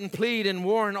invite and plead and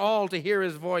warn all to hear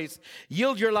His voice.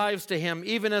 Yield your lives to Him,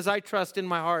 even as I trust in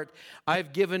my heart.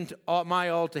 I've given my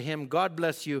all to Him. God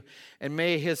bless you, and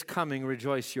may His coming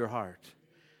rejoice your heart."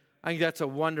 I think that's a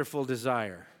wonderful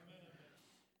desire.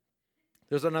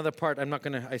 There's another part.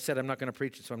 I said I'm not going to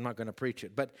preach it, so I'm not going to preach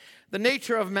it. But the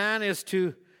nature of man is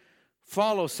to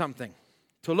follow something,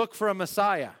 to look for a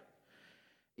Messiah.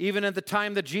 Even at the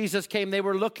time that Jesus came, they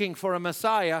were looking for a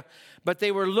Messiah, but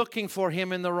they were looking for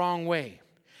Him in the wrong way.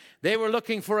 They were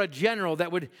looking for a general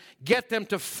that would get them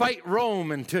to fight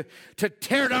Rome and to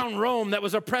tear down Rome that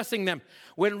was oppressing them,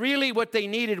 when really what they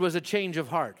needed was a change of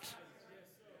heart.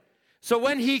 So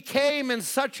when He came in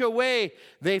such a way,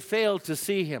 they failed to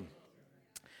see Him.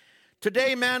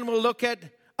 Today, man will look at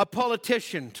a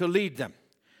politician to lead them.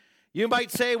 You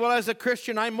might say, well, as a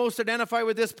Christian, I most identify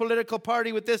with this political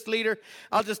party, with this leader.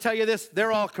 I'll just tell you this,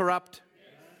 they're all corrupt.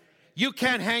 You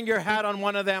can't hang your hat on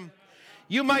one of them.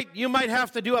 You might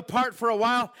have to do a part for a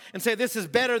while and say this is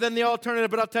better than the alternative,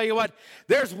 but I'll tell you what,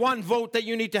 there's one vote that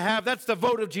you need to have. That's the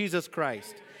vote of Jesus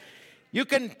Christ. You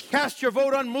can cast your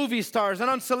vote on movie stars and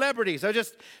on celebrities. I was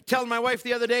just telling my wife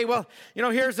the other day, well,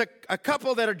 here's a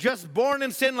couple that are just born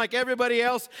in sin like everybody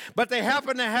else, but they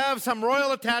happen to have some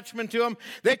royal attachment to them.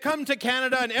 They come to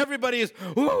Canada and everybody is,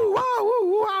 ooh, wow,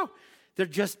 ooh, wow. They're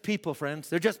just people, friends.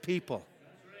 They're just people.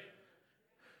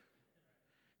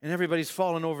 And everybody's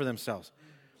fallen over themselves.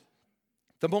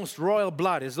 The most royal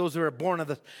blood is those who are born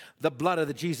of the blood of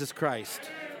the Jesus Christ.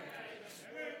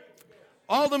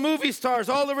 All the movie stars,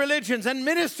 all the religions and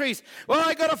ministries. Well,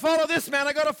 I got to follow this man.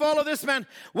 I got to follow this man.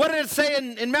 What did it say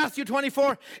in Matthew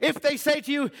 24? If they say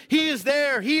to you, He is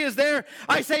there, He is there,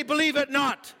 I say, believe it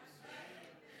not.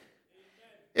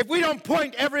 If we don't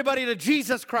point everybody to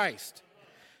Jesus Christ.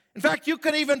 In fact, you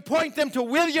can even point them to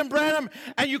William Branham,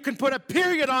 and you can put a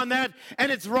period on that, and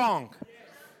it's wrong.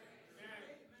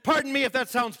 Pardon me if that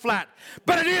sounds flat,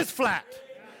 but it is flat.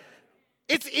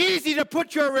 It's easy to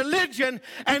put your religion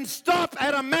and stop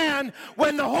at a man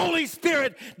when the Holy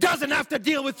Spirit doesn't have to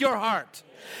deal with your heart.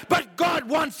 But God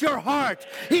wants your heart.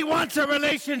 He wants a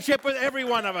relationship with every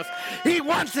one of us. He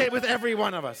wants it with every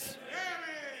one of us.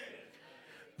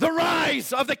 The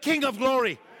rise of the King of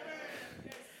Glory.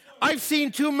 I've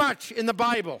seen too much in the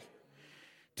Bible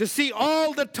to see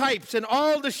all the types and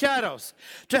all the shadows,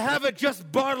 to have it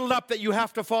just bottled up that you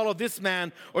have to follow this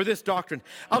man or this doctrine.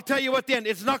 I'll tell you what then,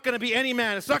 it's not going to be any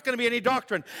man, it's not going to be any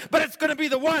doctrine, but it's going to be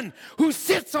the one who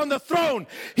sits on the throne.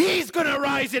 He's going to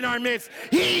rise in our midst.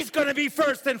 He's going to be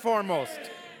first and foremost.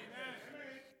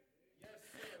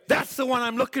 That's the one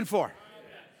I'm looking for.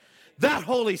 That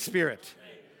Holy Spirit.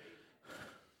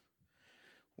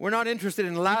 We're not interested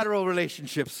in lateral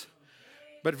relationships,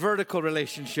 but vertical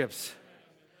relationships.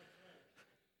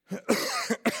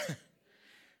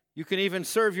 You can even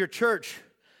serve your church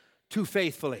too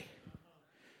faithfully.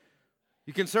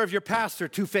 You can serve your pastor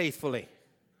too faithfully.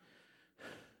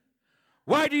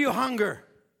 Why do you hunger?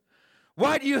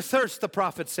 Why do you thirst, the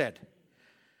prophet said.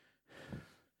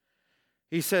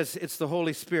 He says it's the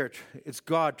Holy Spirit. It's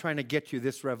God trying to get you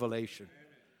this revelation.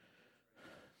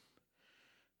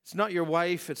 It's not your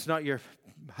wife, it's not your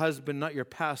husband, not your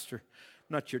pastor,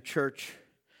 not your church.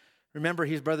 Remember,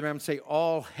 his brother Branham say,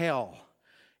 all hell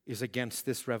is against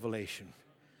this revelation.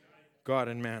 God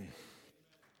and man.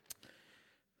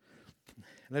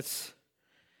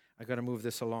 I got to move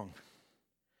this along.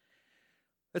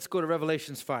 Let's go to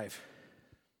Revelations 5.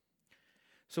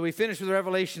 So we finish with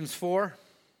Revelations 4.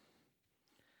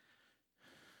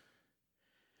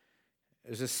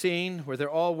 There's a scene where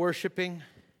they're all worshiping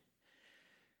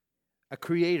a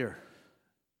creator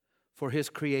for his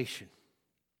creation.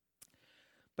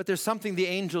 But there's something the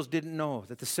angels didn't know,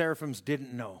 that the seraphims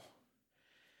didn't know.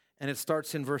 And it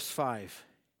starts in verse 5.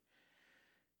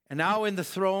 And now in the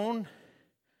throne,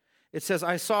 it says,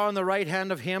 I saw on the right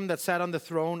hand of him that sat on the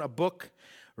throne a book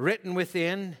written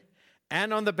within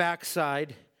and on the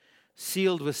backside,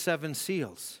 sealed with 7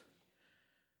 seals.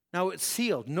 Now it's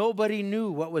sealed. Nobody knew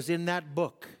what was in that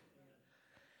book.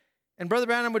 And Brother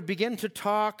Branham would begin to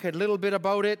talk a little bit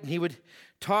about it, and he would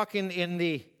talk in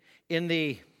the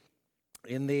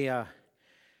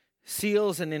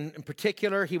seals, and in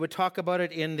particular, he would talk about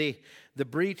it in the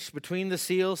breach between the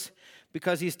seals,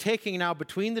 because he's taking now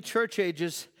between the church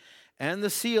ages and the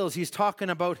seals, he's talking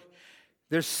about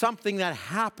there's something that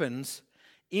happens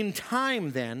in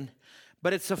time then,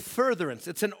 but it's a furtherance.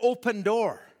 It's an open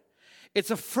door.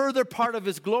 It's a further part of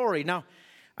his glory. Now,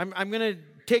 I'm going to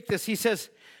take this. He says,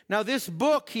 now this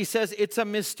book, he says, it's a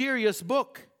mysterious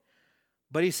book.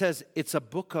 But he says, it's a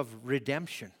book of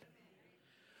redemption.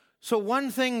 So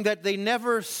one thing that they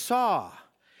never saw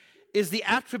is the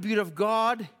attribute of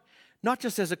God, not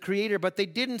just as a creator, but they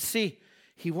didn't see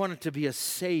he wanted to be a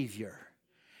savior.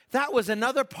 That was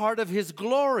another part of his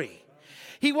glory.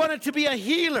 He wanted to be a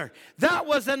healer. That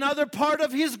was another part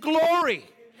of his glory.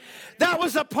 That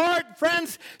was a part,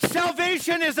 friends,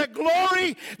 salvation is a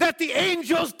glory that the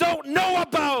angels don't know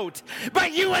about,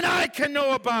 but you and I can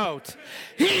know about.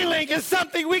 Healing is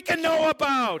something we can know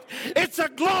about. It's a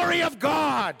glory of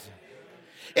God.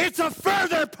 It's a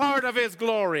further part of his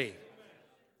glory.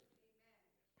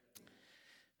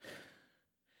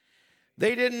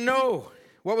 They didn't know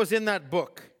what was in that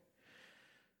book.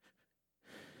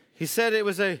 He said it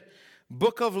was a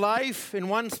book of life in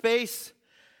one space,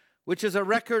 which is a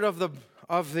record of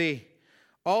the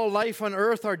all life on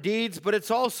earth, our deeds, but it's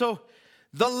also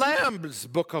the Lamb's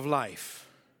book of life.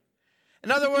 In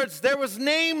other words, there was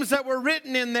names that were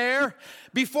written in there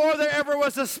before there ever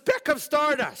was a speck of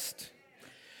stardust.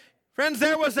 Friends,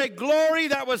 there was a glory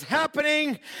that was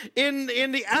happening in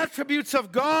the attributes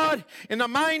of God, in the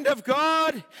mind of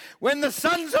God, when the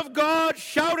sons of God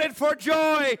shouted for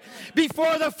joy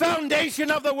before the foundation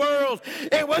of the world.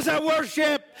 It was a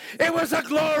worship. It was a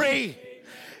glory.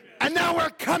 And now we're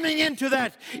coming into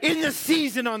that in the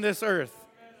season on this earth.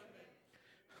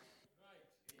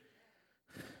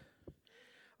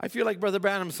 I feel like Brother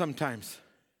Branham sometimes.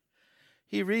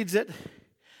 He reads it,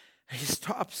 and he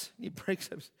stops, and he breaks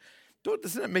up.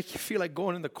 Doesn't that make you feel like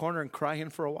going in the corner and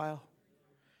crying for a while?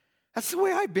 That's the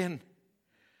way I've been.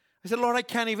 I said, Lord, I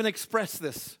can't even express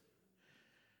this.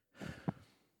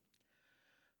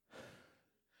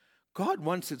 God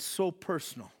wants it so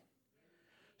personal,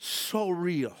 so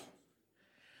real.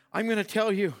 I'm going to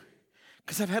tell you,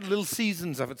 because I've had little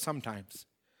seasons of it sometimes.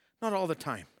 Not all the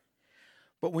time.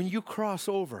 But when you cross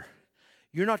over,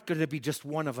 you're not going to be just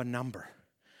one of a number.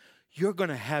 You're going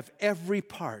to have every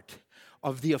part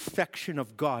of the affection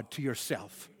of God to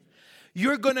yourself.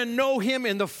 You're going to know him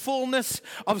in the fullness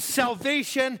of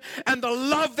salvation and the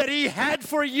love that he had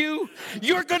for you.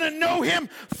 You're going to know him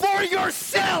for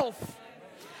yourself.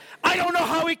 I don't know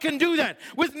how he can do that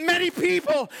with many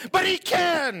people, but he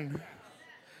can.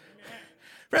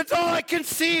 Friends, all I can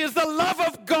see is the love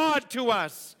of God to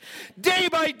us. Day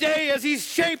by day as he's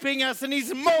shaping us and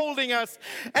he's molding us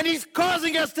and he's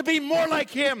causing us to be more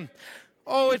like him.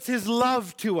 Oh, it's his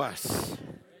love to us.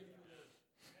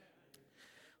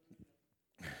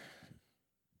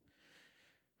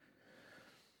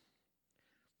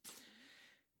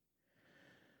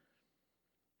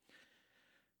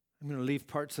 I'm going to leave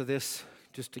parts of this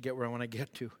just to get where I want to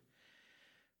get to.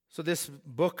 So this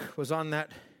book was on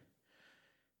that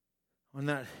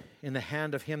in the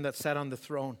hand of him that sat on the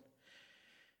throne.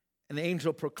 And the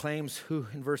angel proclaims who,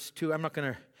 in verse 2, I'm not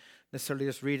going to necessarily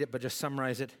just read it, but just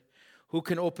summarize it. Who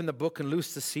can open the book and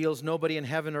loose the seals? Nobody in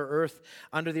heaven or earth,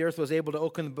 under the earth, was able to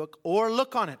open the book or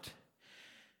look on it.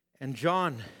 And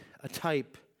John, a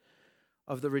type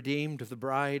of the redeemed, of the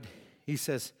bride, he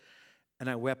says, and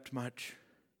I wept much,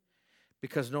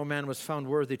 because no man was found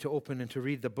worthy to open and to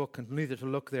read the book and neither to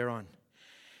look thereon.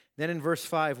 Then in verse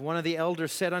 5, one of the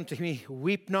elders said unto me,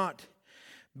 weep not.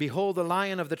 Behold, the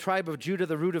Lion of the tribe of Judah,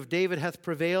 the root of David, hath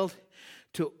prevailed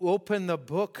to open the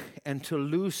book and to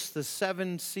loose the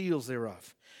 7 seals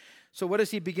thereof. So what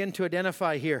does he begin to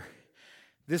identify here?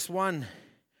 This one,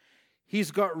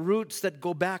 he's got roots that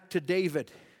go back to David.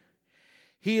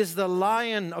 He is the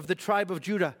Lion of the tribe of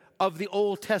Judah, of the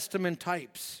Old Testament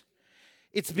types.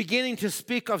 It's beginning to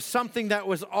speak of something that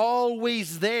was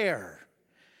always there.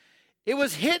 It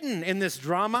was hidden in this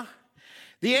drama.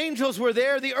 The angels were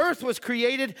there. The earth was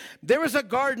created. There was a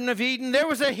Garden of Eden. There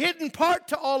was a hidden part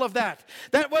to all of that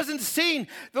wasn't seen.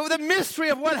 The mystery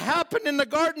of what happened in the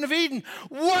Garden of Eden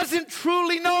wasn't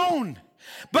truly known.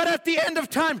 But at the end of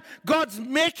time, God's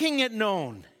making it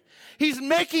known. He's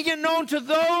making it known to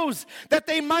those that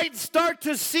they might start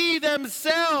to see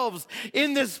themselves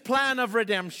in this plan of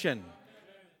redemption.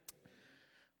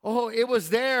 Oh, it was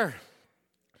there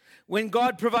when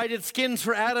God provided skins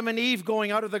for Adam and Eve going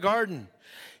out of the garden.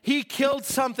 He killed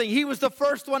something. He was the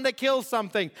first one to kill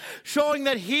something, showing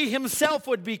that he himself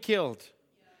would be killed.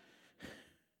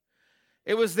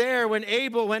 It was there when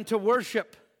Abel went to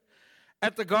worship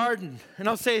at the garden. And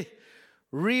I'll say,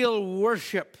 real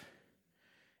worship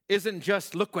isn't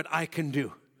just, look what I can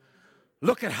do.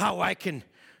 Look at how I can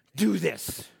do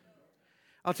this.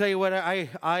 I'll tell you what,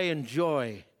 I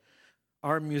enjoy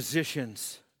our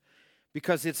musicians,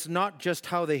 because it's not just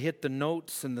how they hit the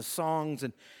notes and the songs,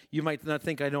 and you might not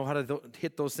think I know how to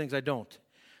hit those things. I don't.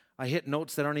 I hit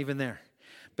notes that aren't even there.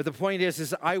 But the point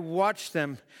is I watch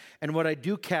them, and what I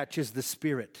do catch is the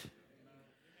Spirit.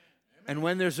 And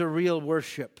when there's a real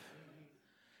worship,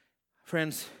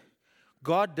 friends,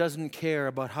 God doesn't care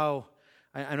about how,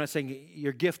 I'm not saying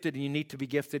you're gifted and you need to be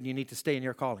gifted and you need to stay in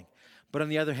your calling. But on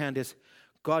the other hand is,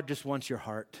 God just wants your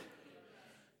heart.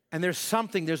 And there's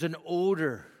an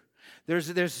odor. There's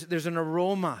an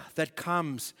aroma that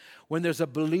comes when there's a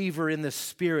believer in the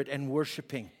Spirit and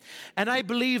worshiping. And I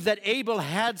believe that Abel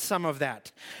had some of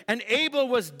that. And Abel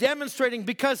was demonstrating,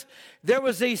 because there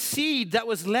was a seed that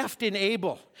was left in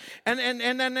Abel. And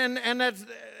that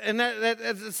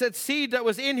seed that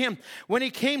was in him when he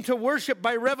came to worship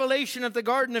by revelation at the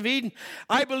Garden of Eden,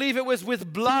 I believe it was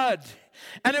with blood.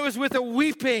 And it was with a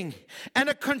weeping and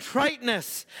a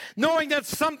contriteness, knowing that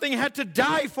something had to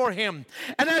die for him.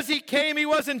 And as he came, he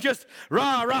wasn't just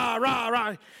rah, rah, rah,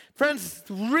 rah. Friends,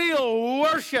 real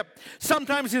worship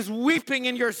sometimes is weeping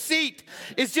in your seat.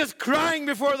 It's just crying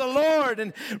before the Lord.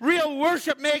 And real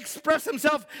worship may express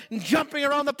himself in jumping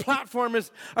around the platform, as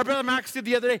our brother Max did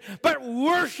the other day. But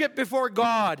worship before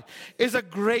God is a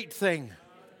great thing.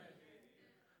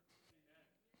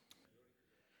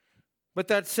 But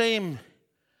that same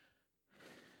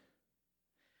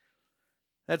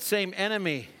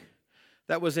enemy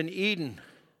that was in Eden,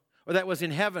 or that was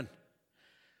in heaven,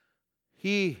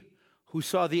 he who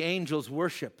saw the angels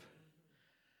worship,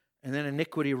 and then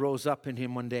iniquity rose up in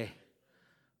him one day.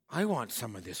 I want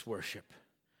some of this worship.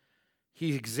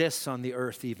 He exists on the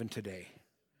earth even today.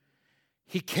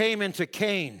 He came into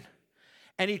Cain,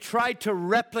 and he tried to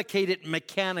replicate it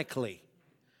mechanically,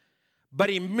 but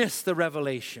he missed the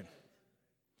revelation.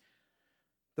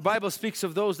 The Bible speaks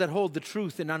of those that hold the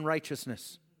truth in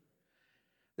unrighteousness.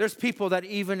 There's people that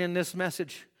even in this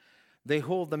message, they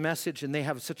hold the message and they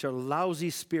have such a lousy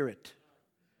spirit.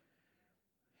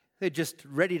 They're just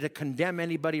ready to condemn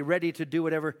anybody, ready to do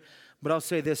whatever. But I'll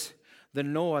say this, the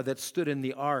Noah that stood in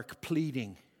the ark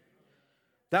pleading,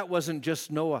 that wasn't just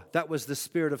Noah, that was the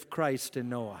Spirit of Christ in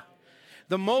Noah.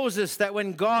 The Moses that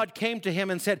when God came to him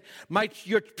and said,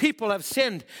 your people have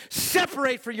sinned,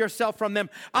 separate for yourself from them.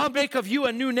 I'll make of you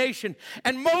a new nation.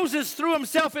 And Moses threw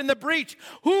himself in the breach.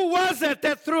 Who was it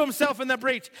that threw himself in the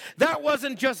breach? That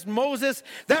wasn't just Moses.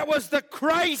 That was the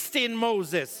Christ in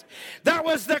Moses. That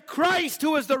was the Christ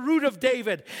who was the root of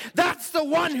David. That's the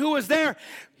one who was there.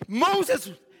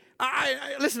 Moses,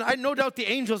 listen, I no doubt the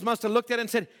angels must have looked at it and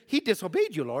said, he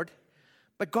disobeyed you, Lord.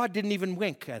 But God didn't even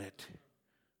wink at it.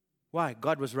 Why?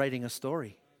 God was writing a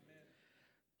story.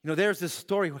 You know, there's this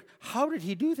story. How did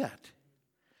he do that?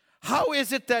 How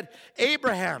is it that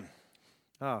Abraham...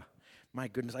 Oh, my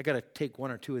goodness, I got to take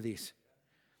one or two of these.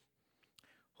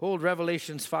 Hold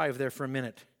Revelations 5 there for a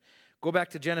minute. Go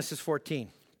back to Genesis 14.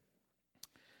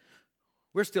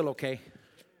 We're still okay.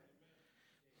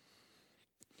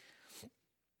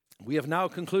 We have now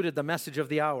concluded the message of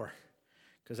the hour,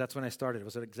 because that's when I started. It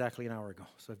was exactly an hour ago.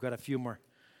 So I've got a few more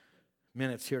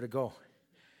minutes here to go.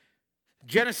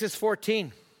 Genesis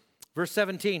 14, verse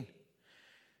 17.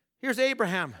 Here's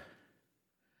Abraham.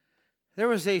 There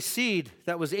was a seed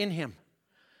that was in him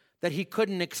that he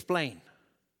couldn't explain.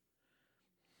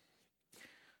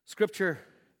 Scripture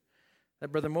that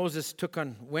Brother Moses took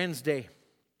on Wednesday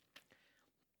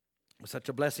was such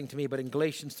a blessing to me, but in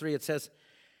Galatians 3 it says,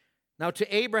 now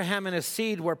to Abraham and his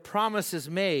seed were promises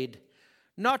made,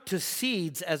 not to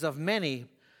seeds as of many,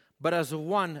 but as of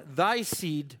one, thy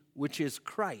seed, which is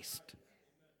Christ.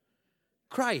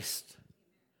 Christ.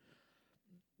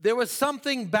 There was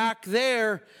something back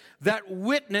there that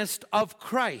witnessed of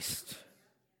Christ.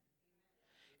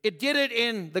 It did it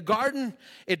in the garden.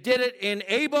 It did it in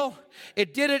Abel.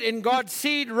 It did it in God's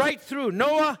seed right through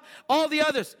Noah, all the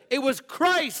others. It was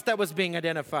Christ that was being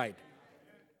identified.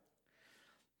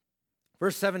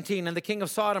 Verse 17, and the king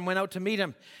of Sodom went out to meet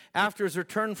him after his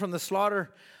return from the slaughter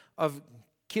of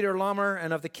Kedorlaomer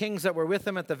and of the kings that were with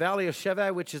him at the valley of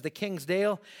Sheveh, which is the king's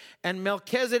dale. And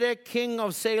Melchizedek, king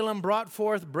of Salem, brought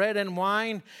forth bread and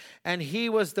wine, and he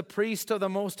was the priest of the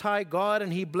Most High God,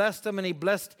 and he blessed him, and he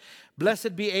blessed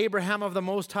be Abraham of the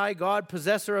Most High God,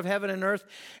 possessor of heaven and earth.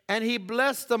 And he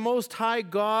blessed the Most High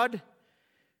God,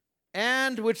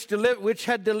 and which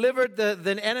had delivered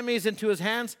the enemies into his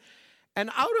hands. And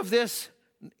out of this,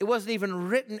 it wasn't even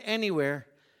written anywhere,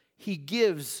 he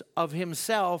gives of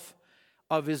himself,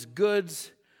 of his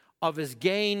goods, of his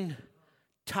gain,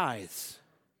 tithes.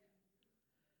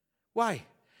 Why?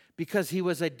 Because he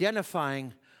was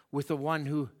identifying with the one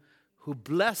who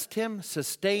blessed him,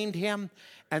 sustained him,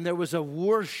 and there was a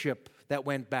worship that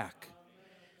went back.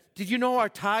 Did you know our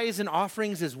tithes and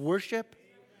offerings is worship?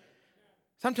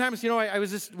 Sometimes,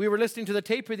 we were listening to the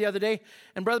tape the other day,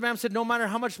 and Brother Branham said, no matter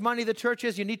how much money the church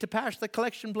is, you need to pass the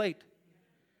collection plate.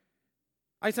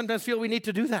 I sometimes feel we need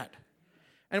to do that.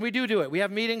 And we do it. We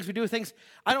have meetings, we do things.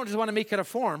 I don't just want to make it a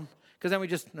form, because then we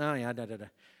just,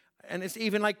 And it's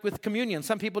even like with communion.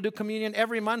 Some people do communion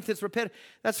every month. It's repetitive.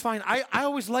 That's fine. I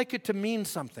always like it to mean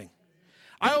something.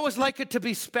 I always like it to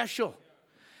be special,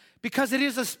 because it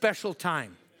is a special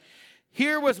time.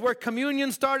 Here was where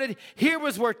communion started. Here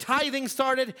was where tithing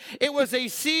started. It was a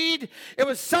seed. It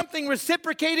was something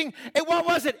reciprocating. What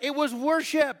was it? It was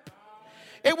worship.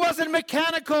 It wasn't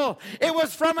mechanical. It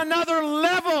was from another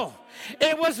level.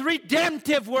 It was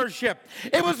redemptive worship.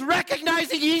 It was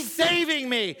recognizing he's saving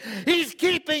me. He's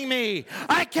keeping me.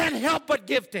 I can't help but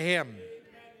give to him.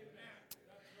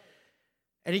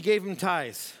 And he gave him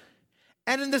tithes.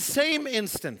 And in the same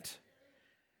instant,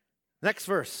 next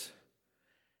verse,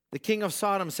 the king of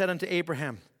Sodom said unto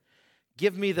Abraham,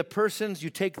 give me the persons, you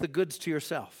take the goods to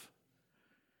yourself.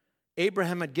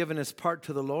 Abraham had given his part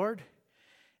to the Lord.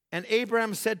 And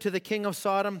Abraham said to the king of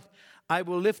Sodom, I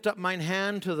will lift up mine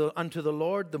hand unto the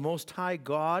Lord, the Most High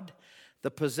God,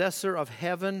 the possessor of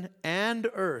heaven and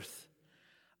earth.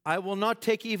 I will not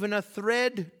take even a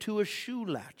thread to a shoe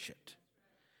latchet,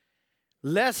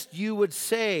 lest you would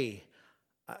say,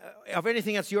 of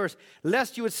anything that's yours,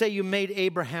 lest you would say you made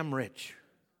Abraham rich.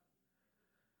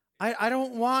 I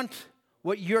don't want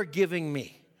what you're giving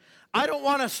me. I don't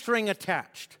want a string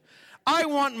attached. I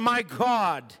want my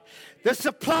God, the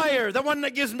supplier, the one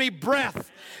that gives me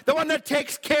breath, the one that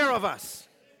takes care of us.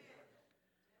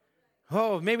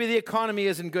 Oh, maybe the economy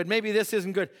isn't good. Maybe this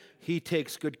isn't good. He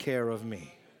takes good care of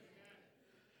me.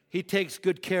 He takes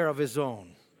good care of his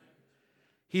own.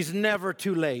 He's never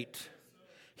too late.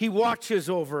 He watches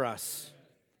over us.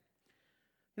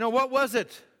 What was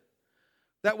it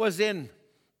that was in?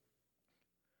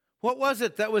 What was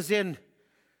it that was in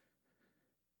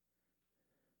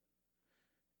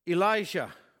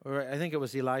Elijah, or I think it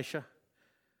was Elisha,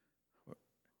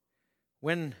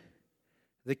 when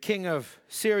the king of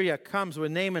Syria comes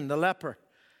with Naaman the leper,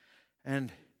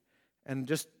 and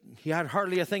just he had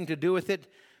hardly a thing to do with it,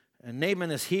 and Naaman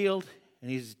is healed,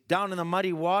 and he's down in the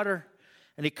muddy water,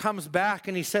 and he comes back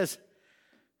and he says,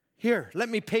 here, let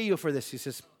me pay you for this. He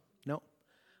says, no,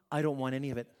 I don't want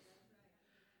any of it,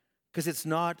 because it's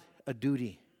not a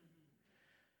duty.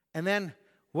 And then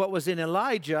what was in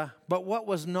Elijah, but what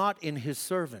was not in his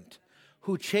servant,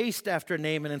 who chased after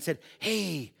Naaman and said,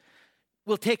 hey,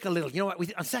 we'll take a little. You know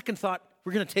what? On second thought,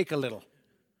 we're going to take a little.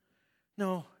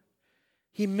 No,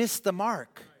 he missed the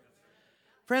mark.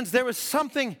 Friends, there was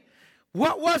something.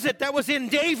 What was it that was in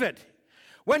David?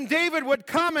 When David would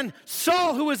come and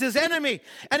Saul, who was his enemy,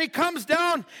 and he comes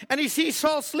down and he sees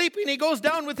Saul sleeping, he goes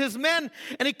down with his men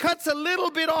and he cuts a little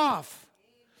bit off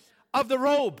of the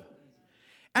robe.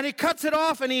 And he cuts it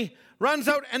off and he runs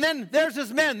out. And then there's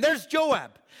his men. There's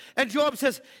Joab. And Joab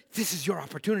says, this is your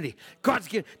opportunity. God's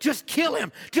given. Just kill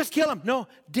him. Just kill him. No,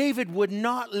 David would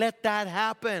not let that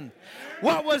happen.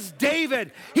 What was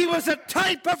David? He was a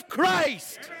type of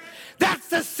Christ. That's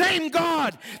the same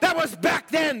God that was back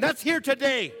then. That's here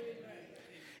today.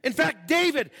 In fact,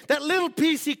 David, that little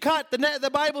piece he cut, the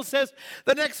Bible says,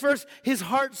 the next verse, his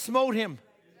heart smote him.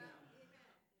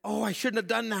 Oh, I shouldn't have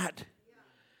done that.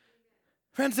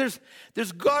 Friends,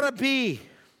 there's got to be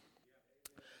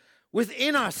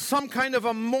within us some kind of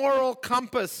a moral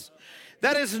compass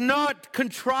that is not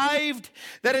contrived,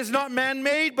 that is not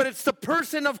man-made, but it's the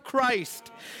person of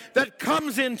Christ that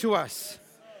comes into us,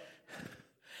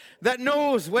 that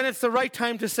knows when it's the right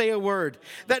time to say a word,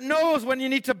 that knows when you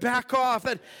need to back off,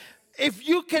 that if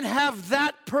you can have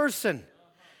that person,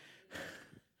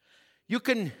 You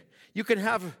can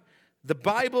have the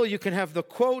Bible, you can have the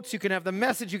quotes, you can have the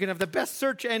message, you can have the best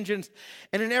search engines.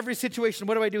 And in every situation,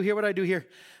 what do I do here? What do I do here?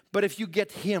 But if you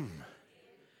get Him,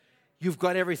 you've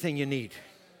got everything you need.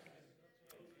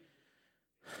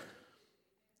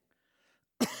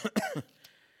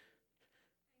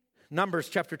 Numbers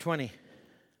chapter 20.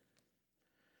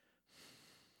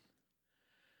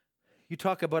 You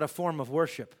talk about a form of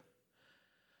worship.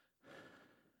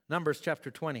 Numbers chapter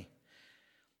 20.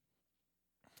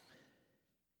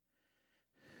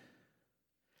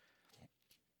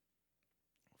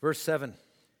 Verse 7.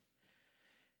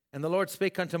 And the Lord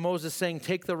spake unto Moses, saying,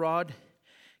 Take the rod,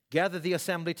 gather the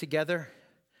assembly together,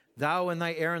 thou and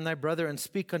thy Aaron thy brother, and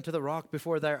speak unto the rock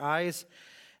before thy eyes,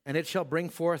 and it shall bring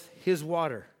forth his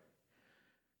water.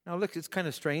 Now look, it's kind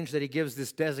of strange that he gives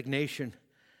this designation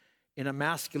in a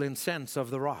masculine sense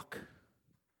of the rock.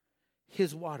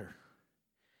 His water.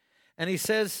 And he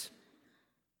says,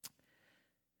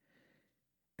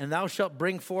 And thou shalt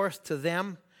bring forth to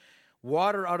them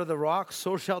water out of the rock,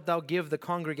 so shalt thou give the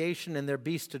congregation and their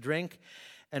beasts to drink.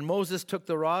 And Moses took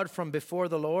the rod from before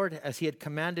the Lord, as he had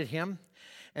commanded him.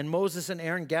 And Moses and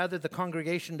Aaron gathered the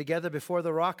congregation together before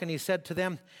the rock, and he said to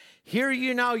them, Hear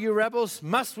ye now, you rebels,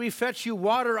 must we fetch you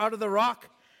water out of the rock?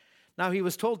 Now he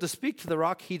was told to speak to the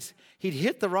rock. He'd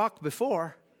hit the rock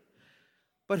before,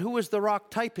 but who was the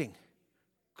rock typing?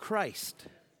 Christ.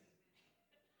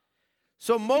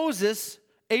 So Moses,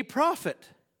 a prophet,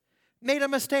 made a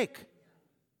mistake.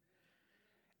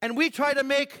 And we try to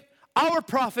make our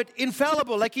prophet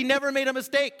infallible, like he never made a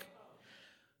mistake.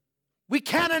 We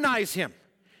canonize him.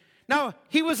 Now,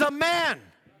 he was a man.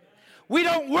 We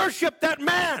don't worship that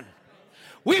man.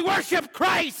 We worship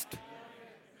Christ.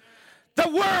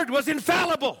 The Word was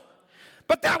infallible,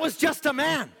 but that was just a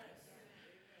man.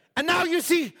 And now you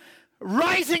see,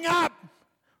 rising up,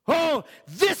 oh,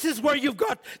 this is where you've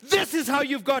got, this is how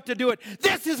you've got to do it.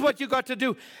 This is what you've got to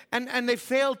do. And they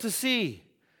failed to see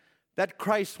that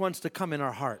Christ wants to come in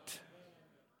our heart.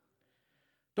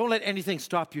 Don't let anything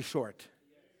stop you short.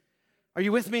 Are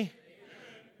you with me?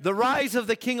 The rise of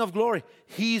the King of Glory,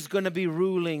 He's going to be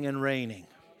ruling and reigning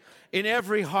in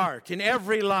every heart, in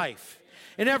every life,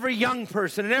 in every young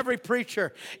person, in every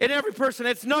preacher, in every person.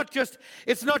 It's not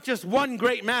just one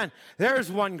great man.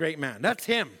 There's one great man. That's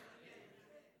Him.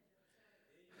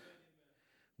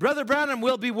 Brother Branham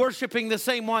will be worshiping the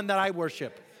same one that I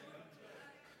worship.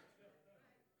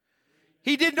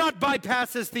 He did not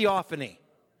bypass his theophany.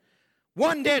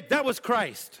 One did. That was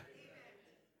Christ.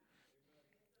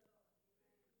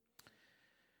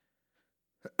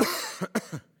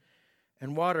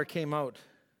 And water came out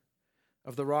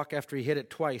of the rock after he hit it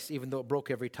twice, even though it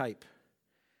broke every type.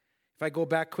 If I go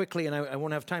back quickly, and I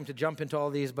won't have time to jump into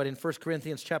all these, but in 1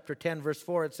 Corinthians chapter 10, verse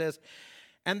 4, it says,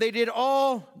 And they did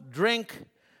all drink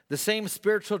the same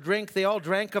spiritual drink. They all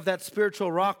drank of that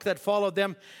spiritual rock that followed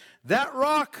them. That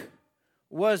rock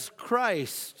was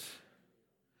Christ.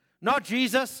 Not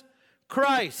Jesus,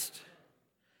 Christ.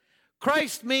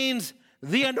 Christ means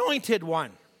the anointed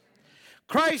one.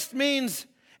 Christ means,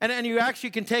 and you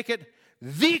actually can take it,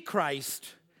 the Christ,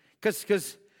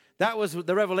 because that was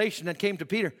the revelation that came to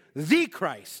Peter. The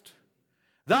Christ.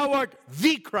 Thou art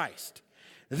the Christ,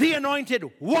 the anointed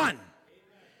one.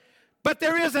 But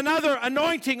there is another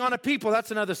anointing on a people.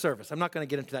 That's another service. I'm not going to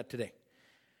get into that today.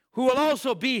 Who will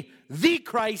also be the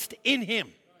Christ in him.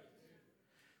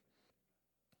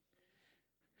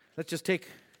 Let's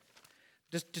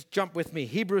just jump with me.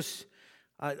 Hebrews,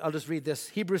 I'll just read this.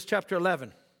 Hebrews chapter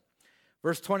 11,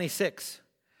 verse 26.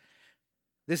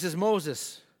 This is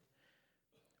Moses.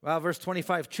 Well, verse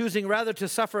 25. Choosing rather to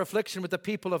suffer affliction with the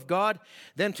people of God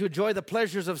than to enjoy the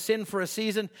pleasures of sin for a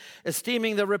season,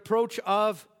 esteeming the reproach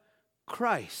of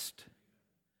Christ.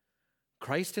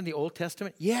 Christ in the Old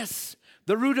Testament? Yes,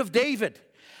 the root of David.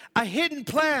 A hidden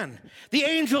plan the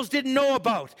angels didn't know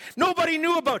about. Nobody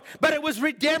knew about. But it was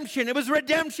redemption. It was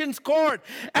redemption's cord.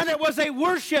 And it was a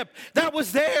worship that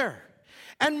was there.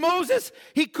 And Moses,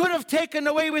 he could have taken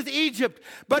away with Egypt.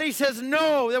 But he says,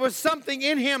 no, there was something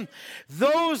in him.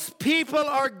 Those people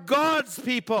are God's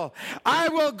people. I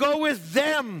will go with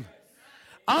them.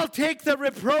 I'll take the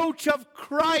reproach of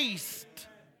Christ.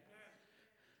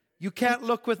 You can't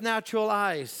look with natural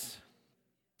eyes.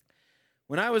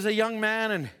 When I was a young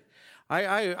man and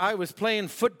I was playing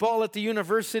football at the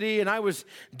university and I was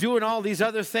doing all these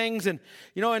other things and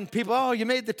people, oh, you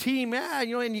made the team, yeah,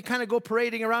 and you kind of go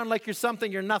parading around like you're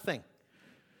something, you're nothing.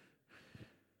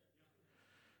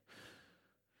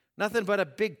 Nothing but a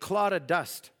big clod of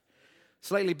dust.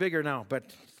 Slightly bigger now, but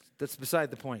that's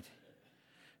beside the point.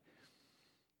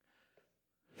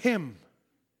 Him.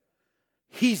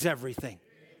 He's everything.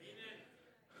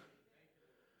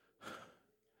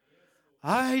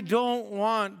 I don't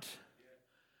want,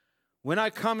 when I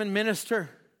come and minister,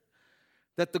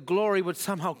 that the glory would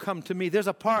somehow come to me. There's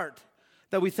a part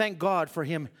that we thank God for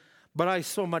Him, but I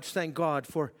so much thank God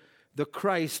for the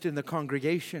Christ in the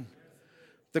congregation,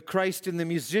 the Christ in the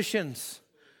musicians,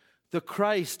 the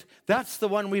Christ. That's the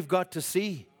one we've got to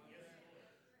see.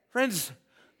 Friends,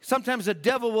 sometimes the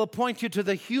devil will point you to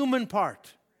the human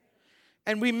part.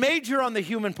 And we major on the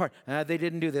human part. They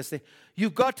didn't do this.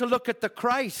 You've got to look at the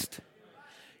Christ.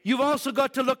 You've also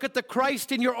got to look at the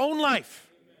Christ in your own life.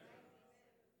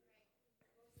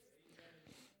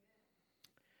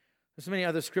 There's many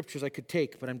other scriptures I could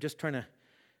take, but I'm just trying to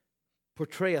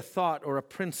portray a thought or a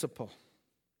principle.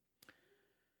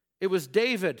 It was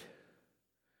David.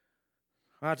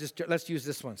 Let's use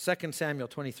this one. 2 Samuel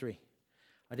 23.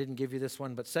 I didn't give you this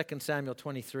one, but 2 Samuel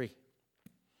 23.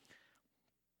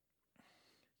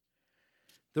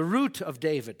 The root of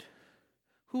David.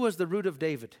 Who was the root of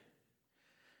David?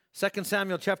 2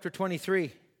 Samuel chapter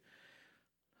 23.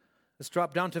 Let's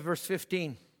drop down to verse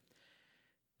 15.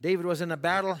 David was in a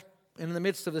battle. In the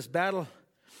midst of this battle,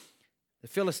 the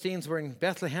Philistines were in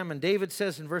Bethlehem. And David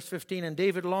says in verse 15, and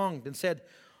David longed and said,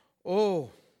 oh,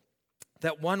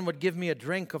 that one would give me a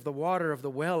drink of the water of the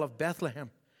well of Bethlehem,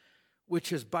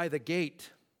 which is by the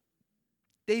gate.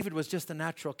 David was just a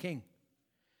natural king.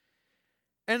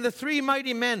 And the three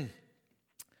mighty men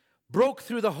broke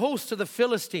through the host of the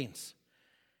Philistines.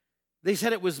 They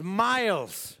said it was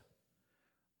miles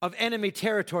of enemy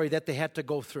territory that they had to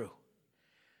go through.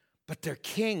 But their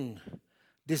king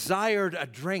desired a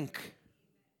drink.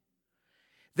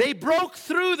 They broke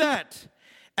through that,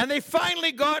 and they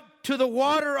finally got to the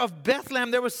water of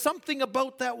Bethlehem. There was something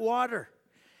about that water.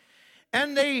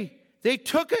 And they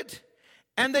took it,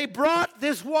 and they brought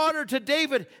this water to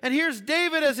David. And here's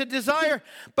David as a desire,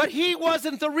 but he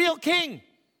wasn't the real king.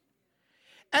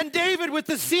 And David with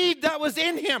the seed that was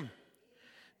in him.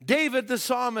 David the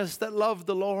psalmist that loved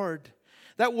the Lord,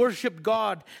 that worshiped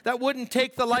God, that wouldn't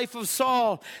take the life of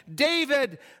Saul.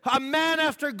 David, a man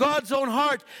after God's own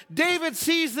heart. David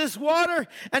sees this water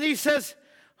and he says,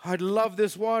 I'd love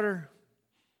this water,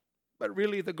 but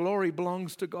really the glory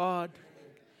belongs to God.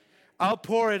 I'll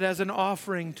pour it as an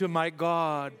offering to my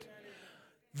God.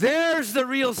 There's the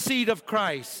real seed of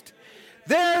Christ.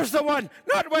 There's the one.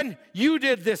 Not when you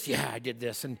did this. Yeah, I did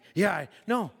this. And yeah,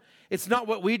 no, it's not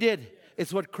what we did.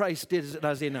 It's what Christ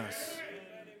does in us.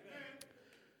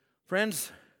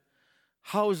 Friends,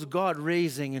 how is God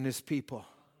raising in His people?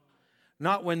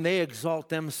 Not when they exalt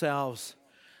themselves,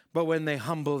 but when they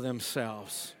humble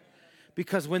themselves.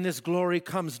 Because when this glory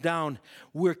comes down,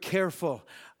 we're careful.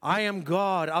 I am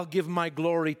God. I'll give my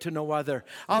glory to no other.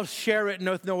 I'll share it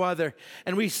with no other.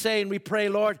 And we say and we pray,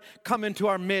 Lord, come into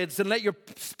our midst and let your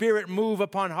Spirit move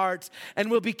upon hearts. And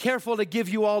we'll be careful to give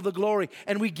you all the glory.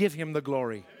 And we give Him the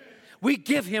glory. We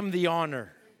give Him the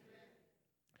honor.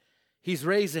 He's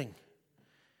raising.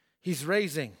 He's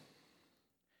raising.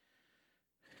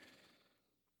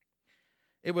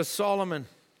 It was Solomon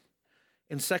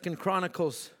in 2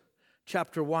 Chronicles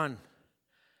chapter 1.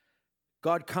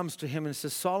 God comes to him and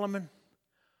says, Solomon,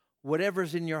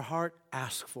 whatever's in your heart,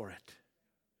 ask for it,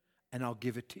 and I'll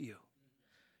give it to you.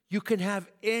 You can have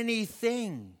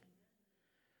anything.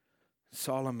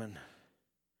 Solomon,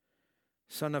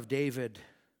 son of David,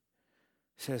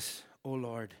 says, oh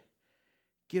Lord,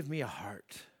 give me a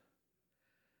heart.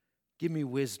 Give me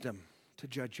wisdom to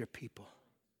judge your people.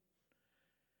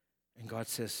 And God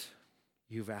says,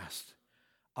 you've asked.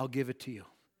 I'll give it to you.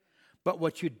 But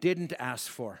what you didn't ask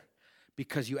for,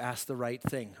 because you asked the right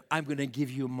thing, I'm going to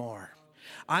give you more.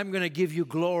 I'm going to give you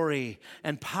glory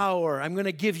and power. I'm going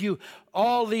to give you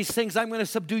all these things. I'm going to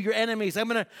subdue your enemies. I'm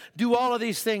going to do all of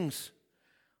these things.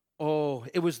 Oh,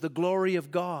 it was the glory of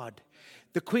God.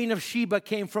 The Queen of Sheba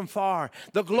came from far.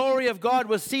 The glory of God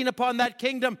was seen upon that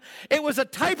kingdom. It was a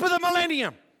type of the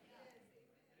millennium.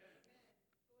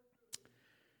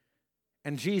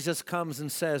 And Jesus comes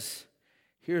and says,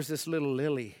 here's this little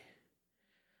lily.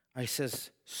 I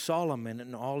says, Solomon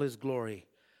in all his glory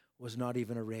was not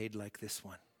even arrayed like this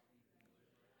one.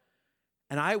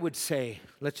 And I would say,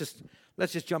 let's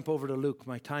just jump over to Luke.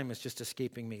 My time is just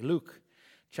escaping me. Luke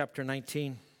chapter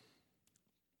 19.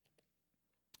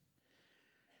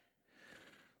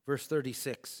 Verse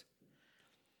 36.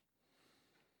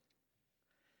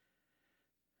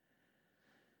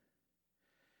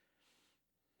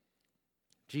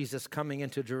 Jesus coming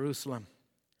into Jerusalem.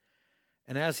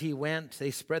 And as he went,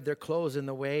 they spread their clothes in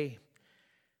the way.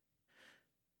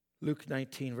 Luke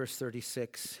 19, verse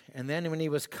 36. And then when he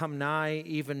was come nigh,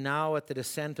 even now at the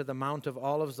descent of the Mount of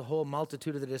Olives, the whole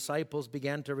multitude of the disciples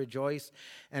began to rejoice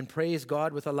and praise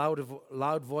God with a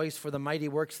loud voice for the mighty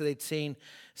works that they'd seen,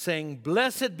 saying,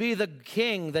 Blessed be the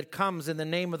King that comes in the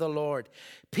name of the Lord.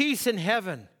 Peace in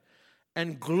heaven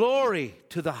and glory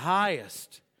to the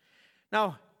highest.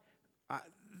 Now,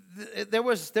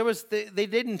 they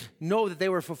didn't know that they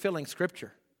were fulfilling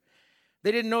Scripture.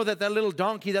 They didn't know that that little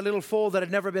donkey, that little foal that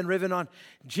had never been ridden on,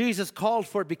 Jesus called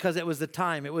for it because it was the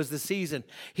time, it was the season.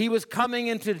 He was coming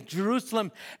into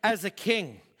Jerusalem as a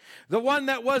king. The one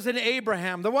that was in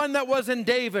Abraham, the one that was in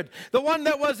David, the one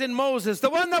that was in Moses, the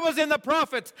one that was in the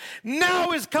prophets,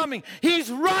 now is coming.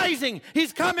 He's rising.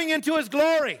 He's coming into his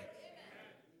glory.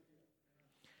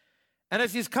 And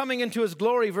as he's coming into his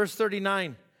glory, verse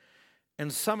 39,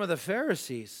 and some of the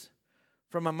Pharisees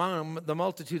from among the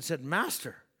multitude said,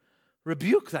 Master,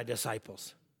 rebuke thy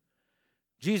disciples.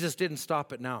 Jesus didn't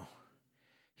stop it now.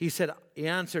 He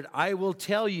answered, I will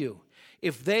tell you,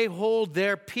 if they hold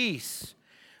their peace,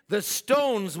 the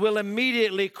stones will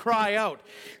immediately cry out.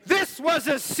 This was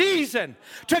a season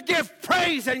to give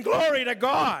praise and glory to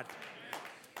God.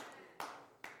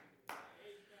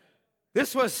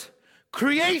 This was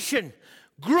creation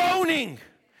groaning.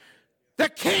 The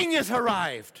King has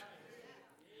arrived.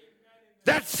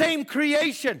 That same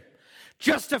creation,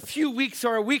 just a few weeks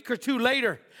or a week or two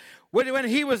later, when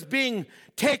he was being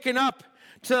taken up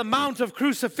to the Mount of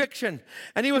Crucifixion,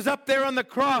 and he was up there on the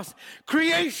cross,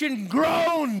 creation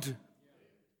groaned,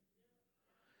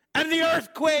 and the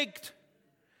earth quaked,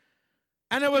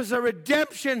 and it was a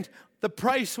redemption. The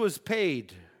price was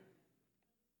paid.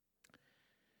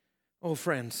 Oh,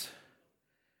 friends.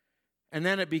 And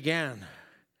then it began.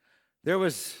 There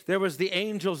was the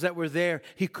angels that were there.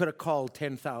 He could have called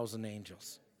 10,000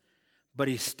 angels. But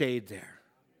he stayed there.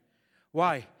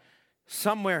 Why?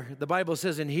 Somewhere, the Bible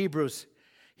says in Hebrews,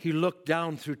 he looked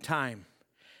down through time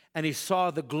and he saw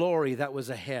the glory that was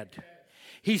ahead.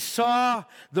 He saw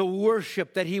the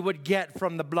worship that he would get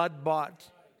from the blood-bought.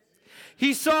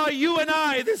 He saw you and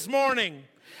I this morning.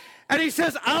 And he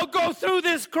says, I'll go through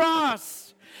this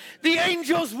cross. The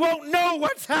angels won't know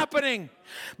what's happening.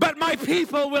 But my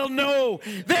people will know.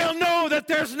 They'll know that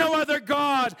there's no other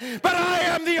God. But I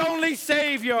am the only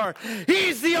Savior.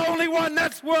 He's the only one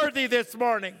that's worthy this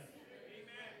morning.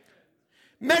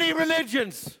 Many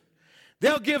religions,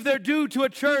 they'll give their due to a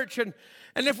church. And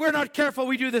if we're not careful,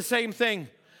 we do the same thing.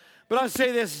 But I'll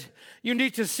say this. You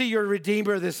need to see your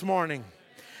Redeemer this morning.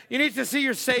 You need to see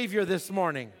your Savior this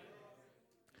morning.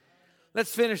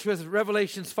 Let's finish with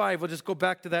Revelations 5. We'll just go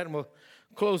back to that and we'll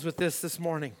close with this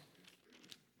morning.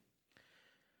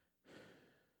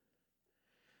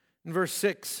 In verse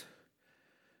 6,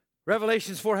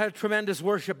 Revelations 4 had tremendous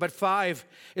worship, but 5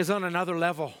 is on another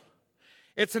level.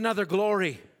 It's another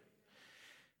glory.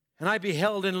 And I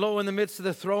beheld, and lo, in the midst of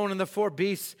the throne and the 4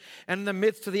 beasts, and in the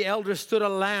midst of the elders stood a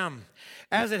lamb,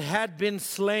 as it had been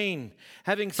slain,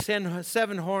 having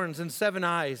 7 horns and 7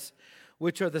 eyes,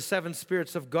 which are the 7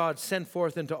 spirits of God sent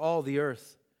forth into all the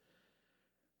earth.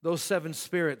 Those 7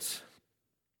 spirits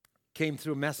came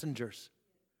through messengers.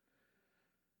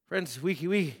 Friends,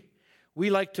 we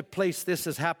like to place this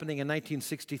as happening in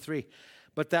 1963,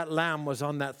 but that lamb was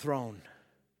on that throne,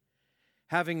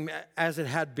 having as it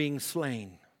had been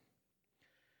slain.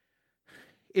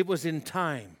 It was in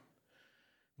time.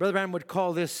 Brother Branham would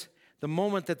call this, the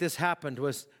moment that this happened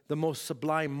was the most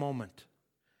sublime moment.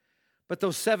 But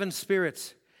those 7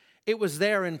 spirits, it was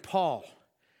there in Paul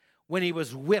when he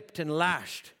was whipped and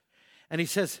lashed. And he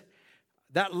says,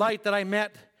 that light that I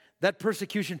met, that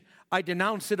persecution, I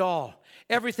denounce it all.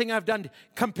 Everything I've done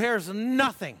compares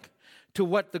nothing to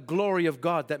what the glory of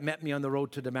God that met me on the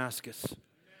road to Damascus.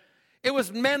 It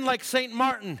was men like St.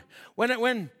 Martin,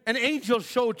 when an angel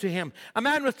showed to him, a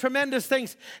man with tremendous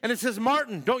things, and it says,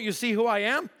 Martin, don't you see who I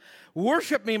am?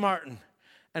 Worship me, Martin.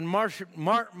 And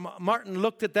Martin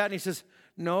looked at that and he says,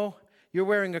 no, you're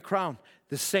wearing a crown.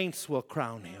 The saints will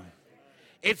crown him.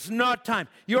 It's not time.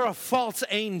 You're a false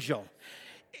angel.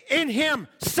 In him,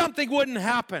 something wouldn't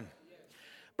happen.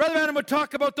 Brother Branham would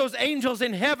talk about those angels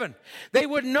in heaven. They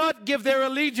would not give their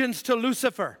allegiance to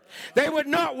Lucifer. They would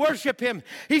not worship him.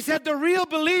 He said the real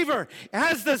believer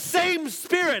has the same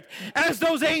spirit as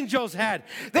those angels had.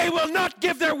 They will not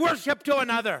give their worship to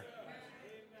another.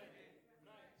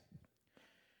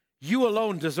 You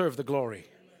alone deserve the glory.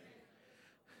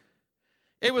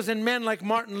 It was in men like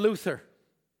Martin Luther.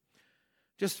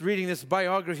 Just reading this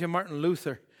biography of Martin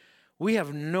Luther, we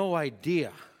have no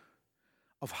idea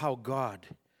of how God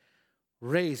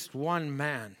raised one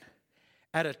man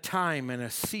at a time and a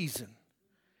season,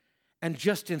 and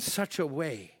just in such a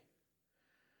way.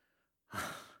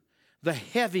 the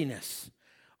heaviness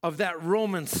of that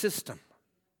Roman system.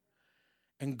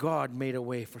 And God made a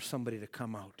way for somebody to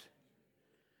come out.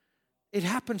 It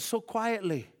happened so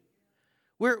quietly.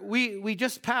 We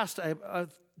just passed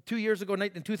 2 years ago,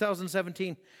 in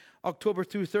 2017, October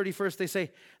through 31st, they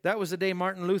say that was the day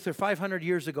Martin Luther, 500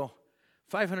 years ago,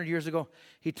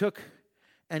 he took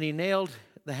and he nailed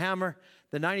the hammer,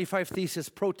 the 95 Thesis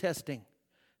protesting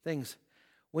things.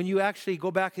 When you actually go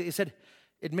back, he said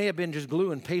it may have been just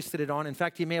glue and pasted it on. In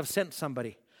fact, he may have sent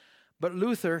somebody. But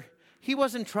Luther, he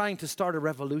wasn't trying to start a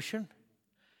revolution.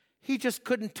 He just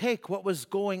couldn't take what was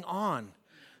going on.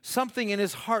 Something in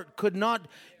his heart could not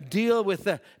deal with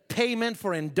the payment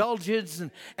for indulgence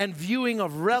and viewing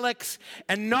of relics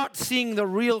and not seeing the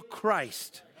real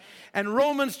Christ. And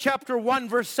Romans chapter 1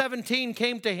 verse 17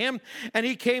 came to him, and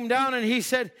he came down and he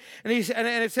said, and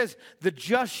it says, the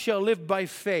just shall live by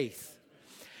faith.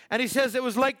 And he says it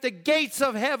was like the gates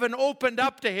of heaven opened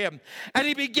up to him. And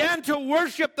he began to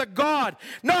worship the God,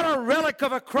 not a relic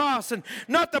of a cross, and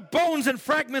not the bones and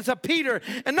fragments of Peter,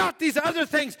 and not these other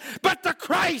things, but the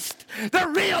Christ,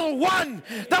 the real one,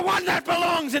 the one that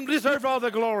belongs and deserves all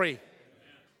the glory.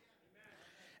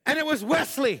 And it was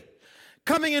Wesley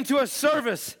coming into a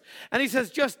service. And he says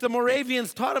just the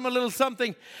Moravians taught him a little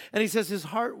something. And he says his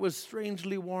heart was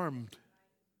strangely warmed.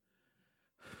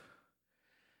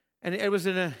 And it was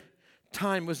in a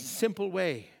time, it was a simple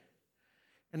way.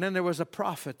 And then there was a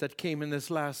prophet that came in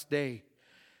this last day.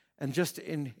 And just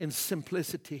in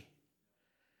simplicity.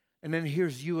 And then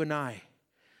here's you and I.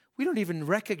 We don't even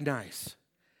recognize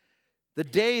the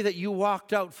day that you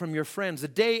walked out from your friends. The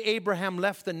day Abraham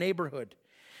left the neighborhood.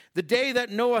 The day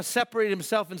that Noah separated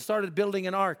himself and started building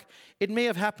an ark. It may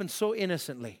have happened so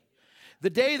innocently. The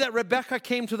day that Rebekah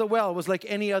came to the well was like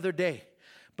any other day.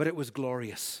 But it was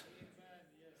glorious.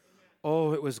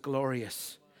 Oh, it was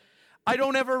glorious. I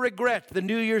don't ever regret the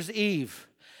New Year's Eve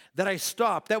that I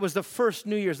stopped. That was the first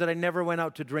New Year's that I never went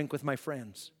out to drink with my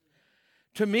friends.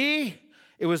 To me,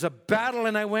 it was a battle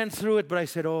and I went through it, but I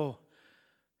said, oh,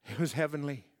 it was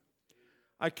heavenly.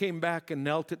 I came back and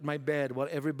knelt at my bed while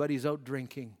everybody's out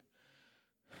drinking,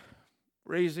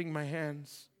 raising my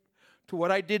hands to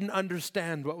what I didn't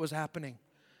understand what was happening,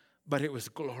 but it was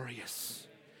glorious.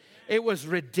 It was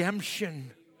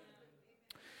redemption.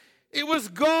 It was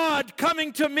God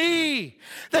coming to me,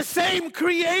 the same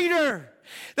creator,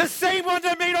 the same one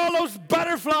that made all those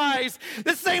butterflies,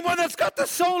 the same one that's got the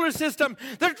solar system,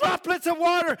 the droplets of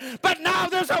water. But now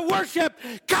there's a worship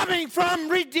coming from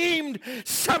redeemed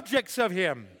subjects of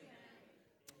Him.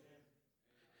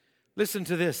 Listen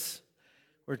to this.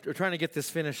 We're trying to get this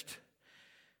finished.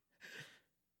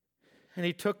 And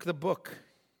he took the book,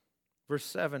 verse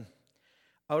 7,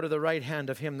 out of the right hand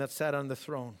of him that sat on the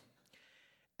throne.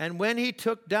 And when he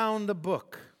took down the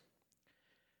book,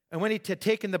 and when he had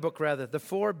taken the book, rather, the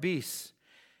 4 beasts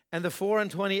and the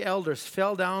 24 elders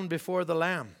fell down before the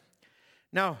Lamb.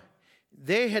 Now,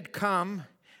 they had come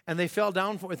and they fell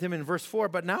down with him in verse 4,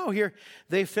 but now here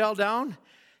they fell down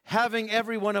having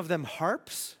every one of them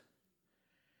harps.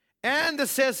 And it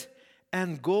says,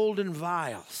 and golden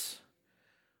vials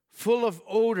full of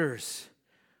odors,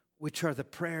 which are the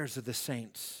prayers of the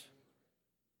saints.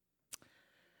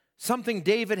 Something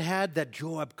David had that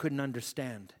Joab couldn't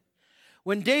understand.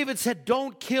 When David said,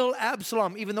 don't kill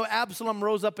Absalom, even though Absalom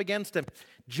rose up against him,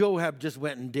 Joab just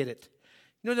went and did it.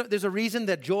 You know, there's a reason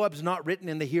that Joab's not written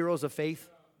in the heroes of faith.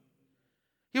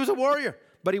 He was a warrior,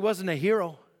 but he wasn't a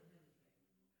hero.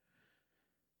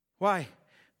 Why?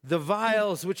 The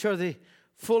vials, which are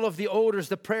full of the odors,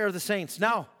 the prayer of the saints.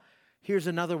 Now, here's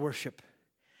another worship.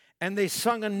 And they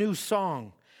sung a new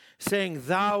song, saying,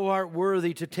 thou art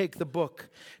worthy to take the book,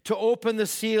 to open the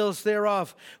seals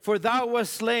thereof. For thou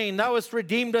wast slain, thou hast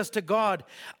redeemed us to God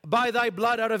by thy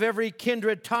blood out of every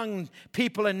kindred, tongue,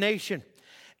 people, and nation,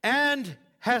 and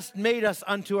hast made us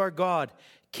unto our God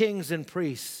kings and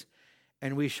priests,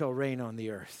 and we shall reign on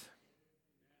the earth.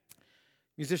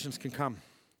 Musicians can come.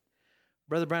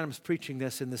 Brother Branham's preaching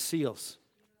this in the seals.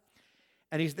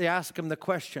 And they ask him the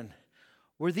question,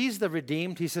 were these the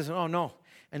redeemed? He says, oh, no.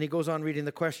 And he goes on reading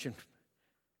the question.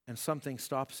 And something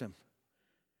stops him.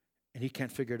 And he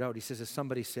can't figure it out. He says, is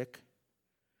somebody sick?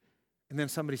 And then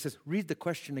somebody says, read the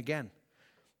question again.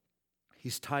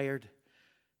 He's tired.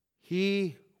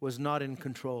 He was not in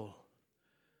control.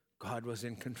 God was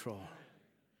in control.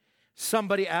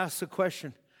 Somebody asks a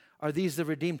question, are these the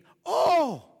redeemed?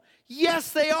 Oh!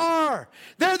 Yes, they are.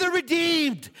 They're the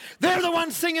redeemed. They're the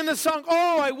ones singing the song.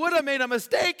 Oh, I would have made a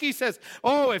mistake, he says.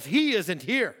 Oh, if he isn't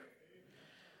here.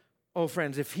 Oh,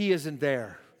 friends, if he isn't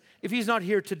there, if he's not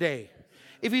here today,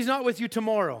 if He's not with you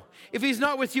tomorrow, if He's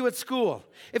not with you at school,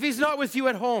 if He's not with you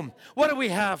at home, what do we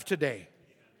have today?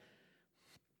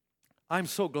 I'm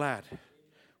so glad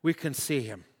we can see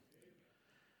Him.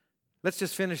 Let's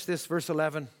just finish this, verse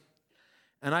 11.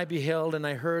 And I beheld and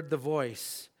I heard the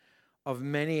voice of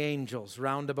many angels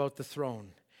round about the throne,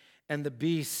 and the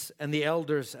beasts and the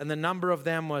elders, and the number of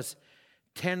them was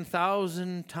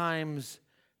 10,000 times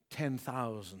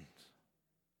 10,000.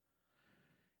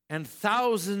 And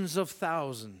thousands of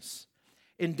thousands.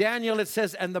 In Daniel it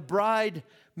says, and the bride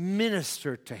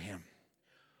ministered to Him.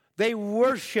 They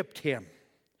worshiped Him.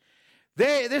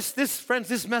 Friends,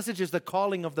 this message is the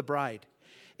calling of the bride.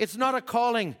 It's not a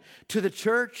calling to the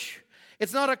church.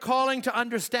 It's not a calling to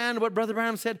understand what Brother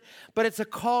Branham said, but it's a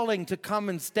calling to come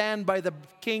and stand by the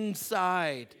King's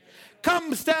side.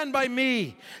 Come stand by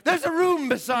me. There's a room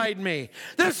beside me.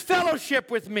 There's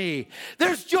fellowship with me.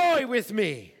 There's joy with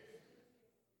me.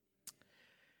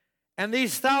 And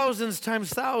these thousands times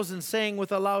thousands saying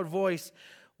with a loud voice,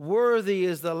 worthy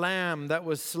is the Lamb that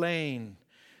was slain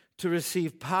to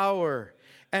receive power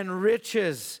and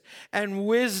riches and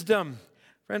wisdom.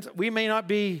 Friends, we may not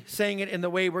be saying it in the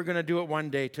way we're going to do it one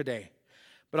day today.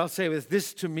 But I'll say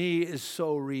this to me is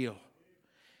so real.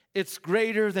 It's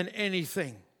greater than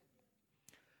anything.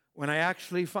 When I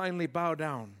actually finally bow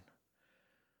down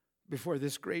before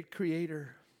this great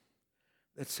Creator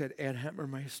that said, Ed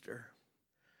Hammermeister,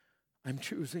 I'm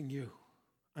choosing you.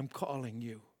 I'm calling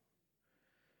you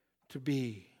to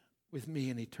be with me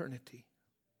in eternity.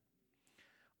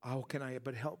 How can I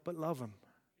but help but love Him?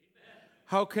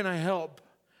 How can I help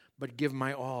but give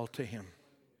my all to Him?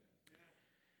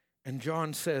 And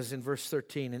John says in verse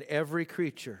 13, and every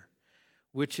creature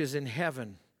which is in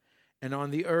heaven and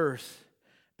on the earth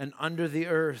and under the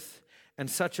earth, and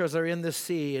such as are in the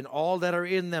sea, and all that are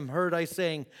in them, heard I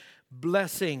saying,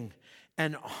 blessing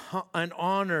and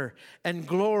honor and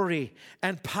glory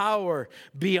and power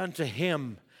be unto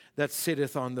Him that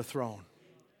sitteth on the throne.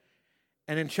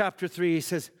 And in chapter 3, he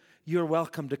says, you're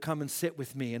welcome to come and sit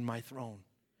with me in my throne.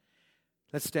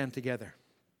 Let's stand together.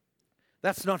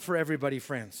 That's not for everybody,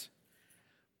 friends,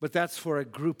 but that's for a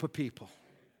group of people.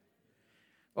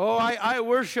 Oh, I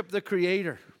worship the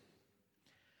Creator.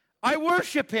 I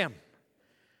worship Him.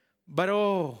 But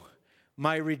oh,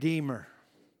 my Redeemer,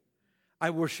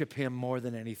 I worship Him more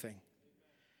than anything.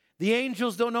 The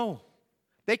angels don't know.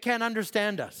 They can't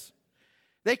understand us.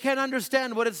 They can't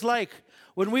understand what it's like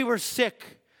when we were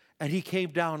sick and He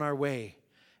came down our way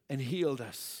and healed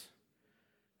us.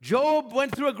 Job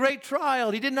went through a great trial.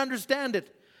 He didn't understand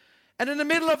it. And in the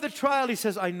middle of the trial, he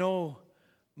says, I know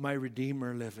my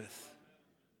Redeemer liveth.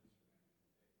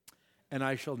 And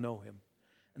I shall know Him.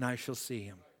 And I shall see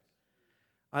Him.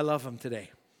 I love Him today.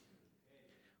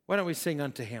 Why don't we sing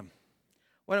unto Him?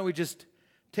 Why don't we just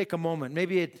take a moment?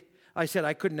 Maybe I said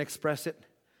I couldn't express it,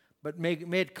 but may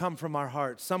it come from our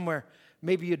hearts. Somewhere,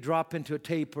 maybe you drop into a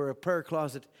tape or a prayer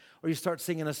closet, or you start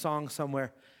singing a song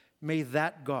somewhere. May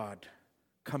that God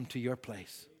come to your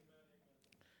place.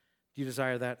 Do you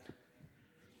desire that?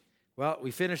 Well,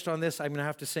 we finished on this. I'm going to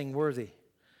have to sing Worthy.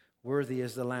 Worthy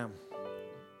is the Lamb.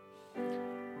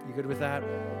 You good with that? I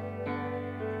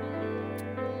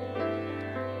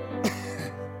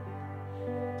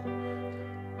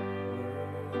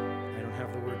don't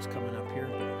have the words coming up here.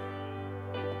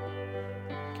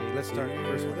 Okay, let's start with the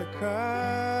first one. The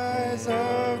cries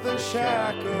of the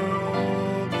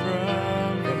shackled from